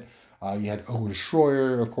in it. You had Owen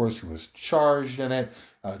Schroyer, of course, who was charged in it.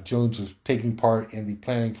 Jones was taking part in the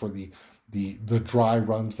planning for the dry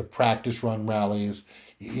runs, the practice run rallies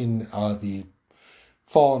in the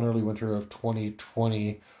fall and early winter of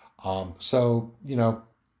 2020. So,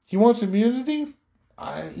 he wants immunity.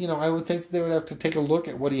 I would think they would have to take a look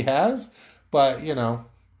at what he has, but,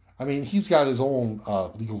 he's got his own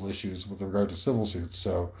legal issues with regard to civil suits.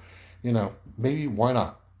 So, maybe why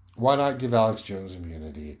not? Why not give Alex Jones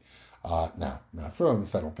immunity? No, throw him in the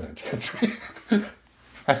federal penitentiary.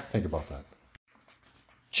 I have to think about that.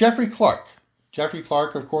 Jeffrey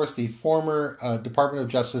Clark, of course, the former Department of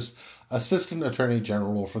Justice Assistant Attorney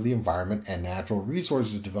General for the Environment and Natural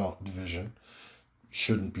Resources Division,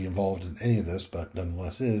 shouldn't be involved in any of this, but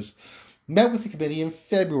nonetheless is, met with the committee in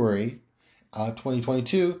February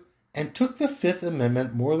 2022 and took the Fifth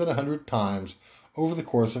Amendment more than 100 times over the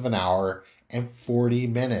course of an hour and 40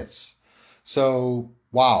 minutes. So,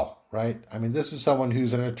 wow, right? This is someone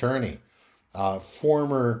who's an attorney,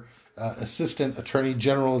 former Assistant Attorney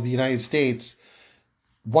General of the United States,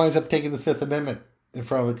 winds up taking the Fifth Amendment in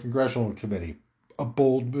front of a congressional committee. A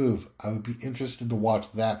bold move. I would be interested to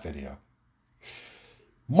watch that video.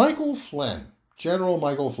 Michael Flynn, General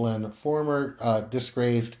Michael Flynn, former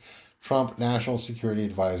disgraced Trump National Security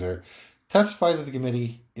Advisor, testified to the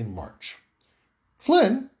committee in March.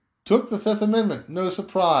 Flynn took the Fifth Amendment, no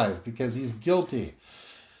surprise, because he's guilty.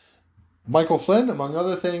 Michael Flynn, among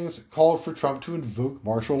other things, called for Trump to invoke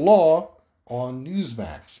martial law on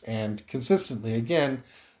Newsmax and consistently, again,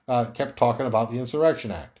 kept talking about the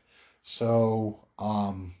Insurrection Act. So,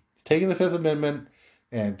 taking the Fifth Amendment,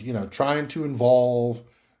 and trying to involve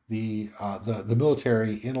the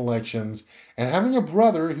military in elections, and having a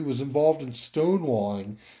brother who was involved in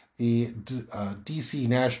stonewalling the D.C.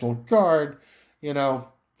 National Guard.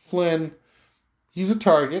 Flynn, he's a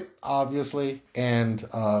target, obviously, and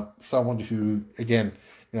someone who, again,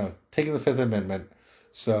 taking the Fifth Amendment.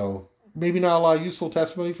 So maybe not a lot of useful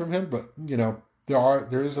testimony from him, but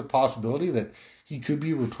there is a possibility that he could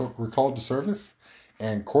be recalled to service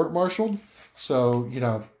and court-martialed. So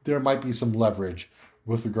there might be some leverage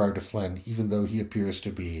with regard to Flynn, even though he appears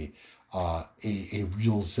to be a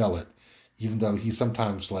real zealot, even though he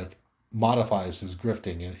sometimes modifies his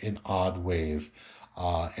grifting in odd ways,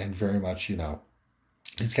 and very much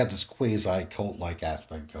he's got this quasi-cult-like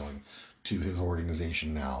aspect going to his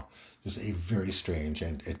organization now. Just a very strange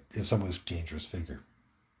and in some ways dangerous figure.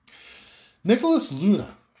 Nicholas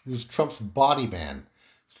Luna, who's Trump's body man,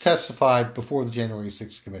 testified before the January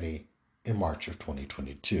 6th committee in March of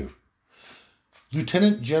 2022.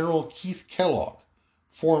 Lieutenant General Keith Kellogg,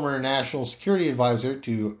 former National Security Advisor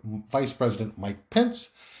to Vice President Mike Pence,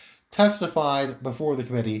 testified before the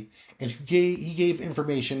committee, and he gave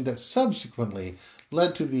information that subsequently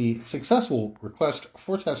led to the successful request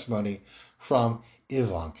for testimony from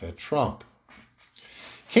Ivanka Trump.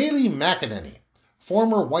 Kayleigh McEnany,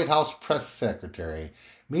 former White House press secretary,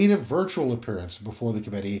 made a virtual appearance before the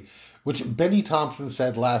committee, which Benny Thompson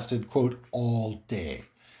said lasted, quote, all day.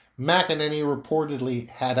 McEnany reportedly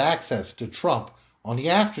had access to Trump on the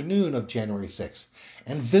afternoon of January 6th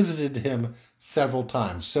and visited him several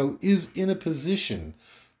times, so is in a position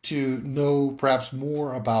to know perhaps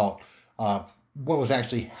more about what was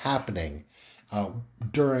actually happening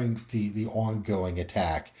during the ongoing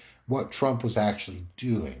attack, what Trump was actually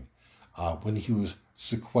doing when he was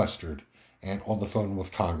sequestered and on the phone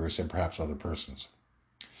with Congress and perhaps other persons.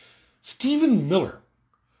 Stephen Miller,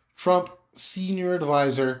 Trump senior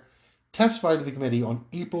advisor, testified to the committee on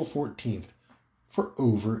April 14th for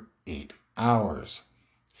over 8 hours.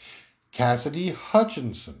 Cassidy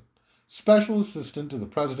Hutchinson, special assistant to the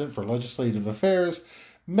president for legislative affairs,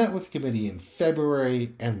 met with the committee in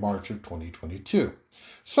February and March of 2022.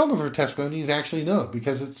 Some of her testimony is actually known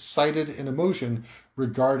because it's cited in a motion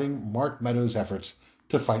regarding Mark Meadows' efforts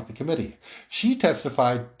to fight the committee. She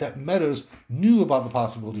testified that Meadows knew about the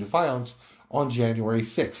possibility of violence on January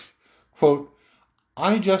 6th. Quote,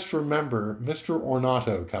 I just remember Mr.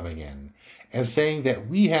 Ornato coming in and saying that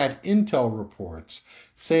we had intel reports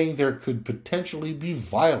saying there could potentially be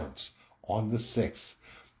violence on the 6th.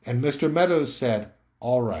 And Mr. Meadows said,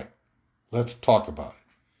 all right, let's talk about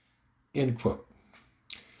it. End quote.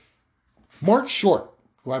 Mark Short,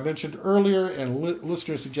 who I mentioned earlier and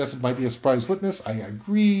listeners suggested might be a surprise witness, I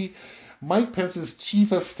agree. Mike Pence's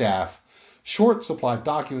chief of staff, Short supplied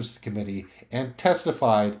documents to the committee and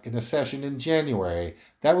testified in a session in January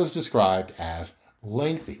that was described as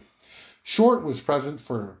lengthy. Short was present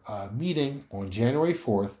for a meeting on January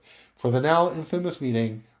 4th for the now infamous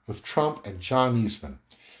meeting with Trump and John Eastman,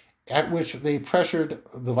 at which they pressured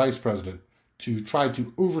the vice president to try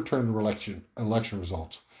to overturn the election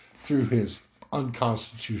results through his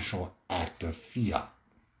unconstitutional act of fiat.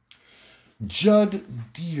 Judd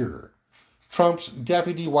Deere, Trump's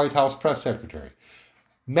deputy White House press secretary,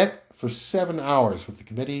 met for 7 hours with the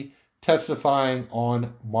committee, testifying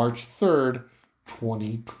on March 3rd,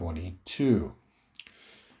 2022.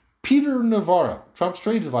 Peter Navarro, Trump's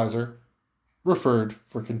trade advisor, referred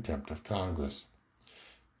for contempt of Congress.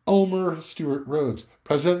 Elmer Stewart Rhodes,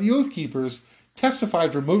 president of the Oath Keepers,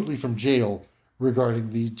 testified remotely from jail regarding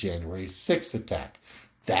the January 6th attack.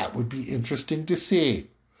 That would be interesting to see.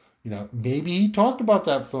 Maybe he talked about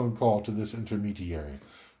that phone call to this intermediary.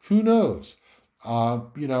 Who knows?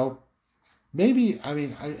 Maybe,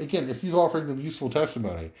 again, if he's offering them useful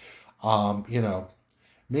testimony,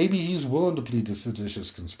 maybe he's willing to plead to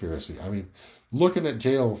seditious conspiracy. Looking at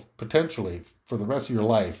jail potentially for the rest of your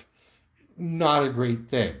life, not a great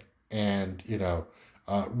thing. And,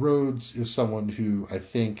 Rhodes is someone who I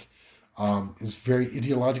think is very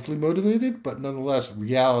ideologically motivated, but nonetheless,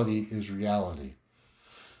 reality is reality.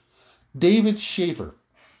 David Schaefer,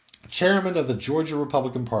 chairman of the Georgia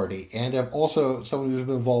Republican Party, and also someone who's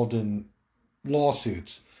been involved in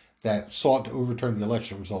lawsuits that sought to overturn the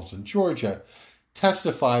election results in Georgia,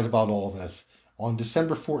 testified about all this on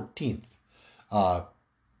December 14th.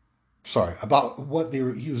 About what he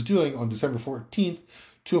was doing on December 14th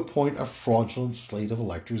to appoint a fraudulent slate of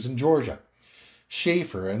electors in Georgia.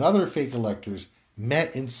 Schaefer and other fake electors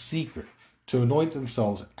met in secret to anoint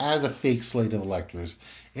themselves as a fake slate of electors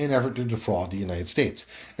in an effort to defraud the United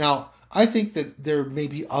States. Now, I think that there may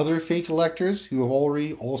be other fake electors who have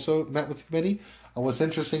already also met with the committee. What's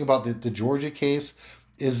interesting about the Georgia case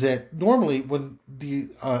is that normally when the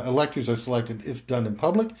electors are selected, it's done in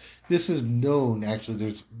public. This is known,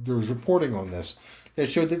 actually. There's reporting on this that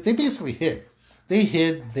showed that they basically hid. They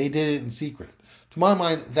hid, they did it in secret. To my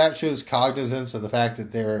mind, that shows cognizance of the fact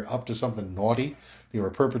that they're up to something naughty. They were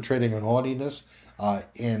perpetrating a naughtiness,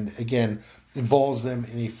 and again, involves them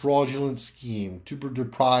in a fraudulent scheme to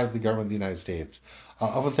deprive the government of the United States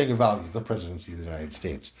of a thing of value, the presidency of the United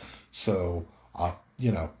States. So,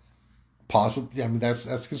 possibly, I mean,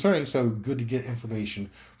 that's concerning. So good to get information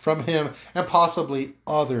from him and possibly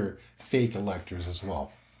other fake electors as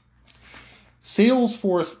well.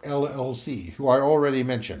 Salesforce LLC, who I already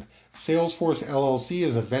mentioned. Salesforce LLC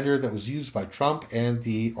is a vendor that was used by Trump and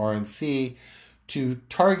the RNC to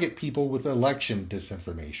target people with election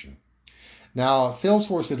disinformation. Now,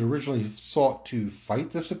 Salesforce had originally sought to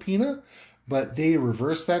fight the subpoena, but they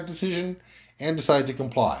reversed that decision and decided to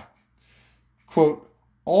comply. Quote,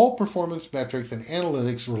 all performance metrics and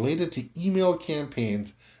analytics related to email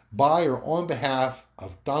campaigns by or on behalf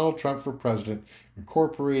of Donald Trump for President,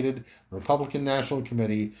 Incorporated, the Republican National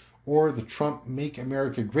Committee, or the Trump Make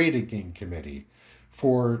America Great Again Committee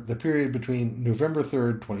for the period between November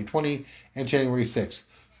 3rd, 2020 and January 6th,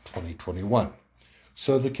 2021.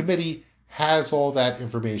 So the committee has all that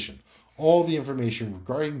information, all the information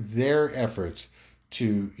regarding their efforts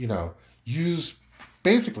to, use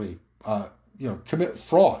basically, commit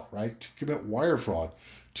fraud, right? To commit wire fraud,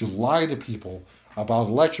 to lie to people about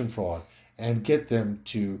election fraud and get them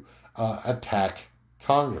to attack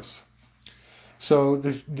Congress. So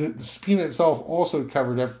the subpoena itself also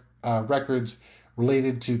covered records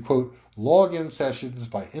related to, quote, login sessions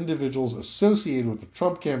by individuals associated with the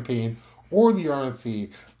Trump campaign or the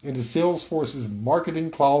RNC into Salesforce's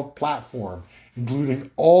marketing cloud platform, including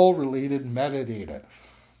all related metadata.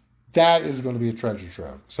 That is going to be a treasure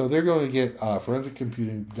trove. So they're going to get forensic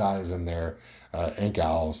computing guys in there and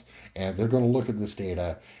gals, and they're going to look at this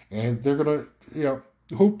data, and they're going to,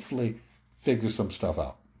 hopefully figure some stuff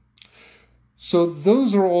out. So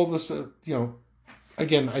those are all this,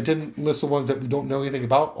 again, I didn't list the ones that we don't know anything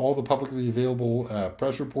about, all the publicly available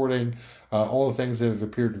press reporting, all the things that have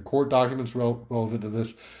appeared in court documents relevant to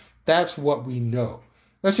this. That's what we know.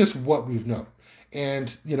 That's just what we've known.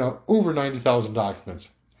 And, over 90,000 documents,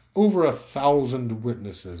 over 1,000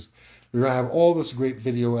 witnesses. They're going to have all this great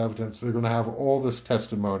video evidence. They're going to have all this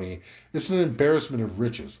testimony. It's an embarrassment of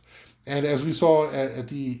riches. And as we saw at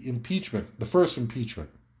the impeachment, the first impeachment,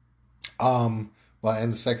 and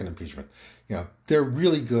the second impeachment, they're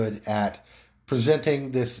really good at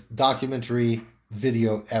presenting this documentary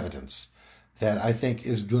video evidence that I think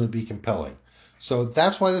is going to be compelling. So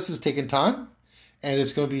that's why this is taking time. And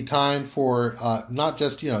it's going to be time for not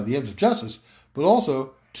just, the ends of justice, but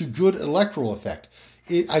also to good electoral effect.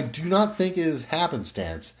 I do not think it is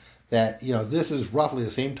happenstance that, this is roughly the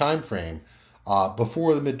same time frame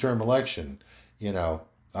before the midterm election,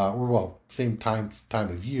 same time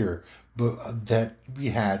of year, but that we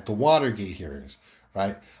had the Watergate hearings,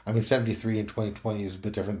 right? I mean, 73 and 2020 is a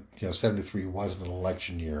bit different. 73 wasn't an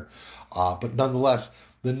election year. But nonetheless,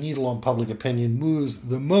 the needle on public opinion moves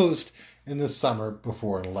the most in the summer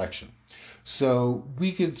before an election. So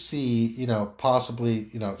we could see, possibly,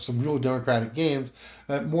 some real Democratic gains.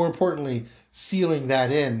 More importantly, sealing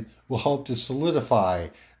that in will help to solidify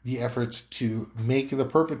the efforts to make the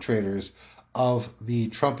perpetrators of the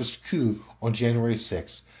Trumpist coup on January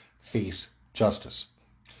 6th face justice.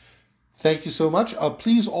 Thank you so much.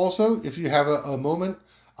 Please also, if you have a moment,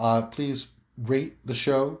 please rate the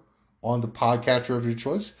show on the podcatcher of your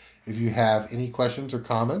choice. If you have any questions or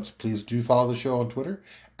comments, please do follow the show on Twitter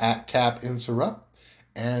 @CapInsurrupt.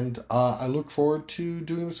 And I look forward to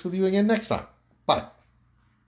doing this with you again next time. Bye.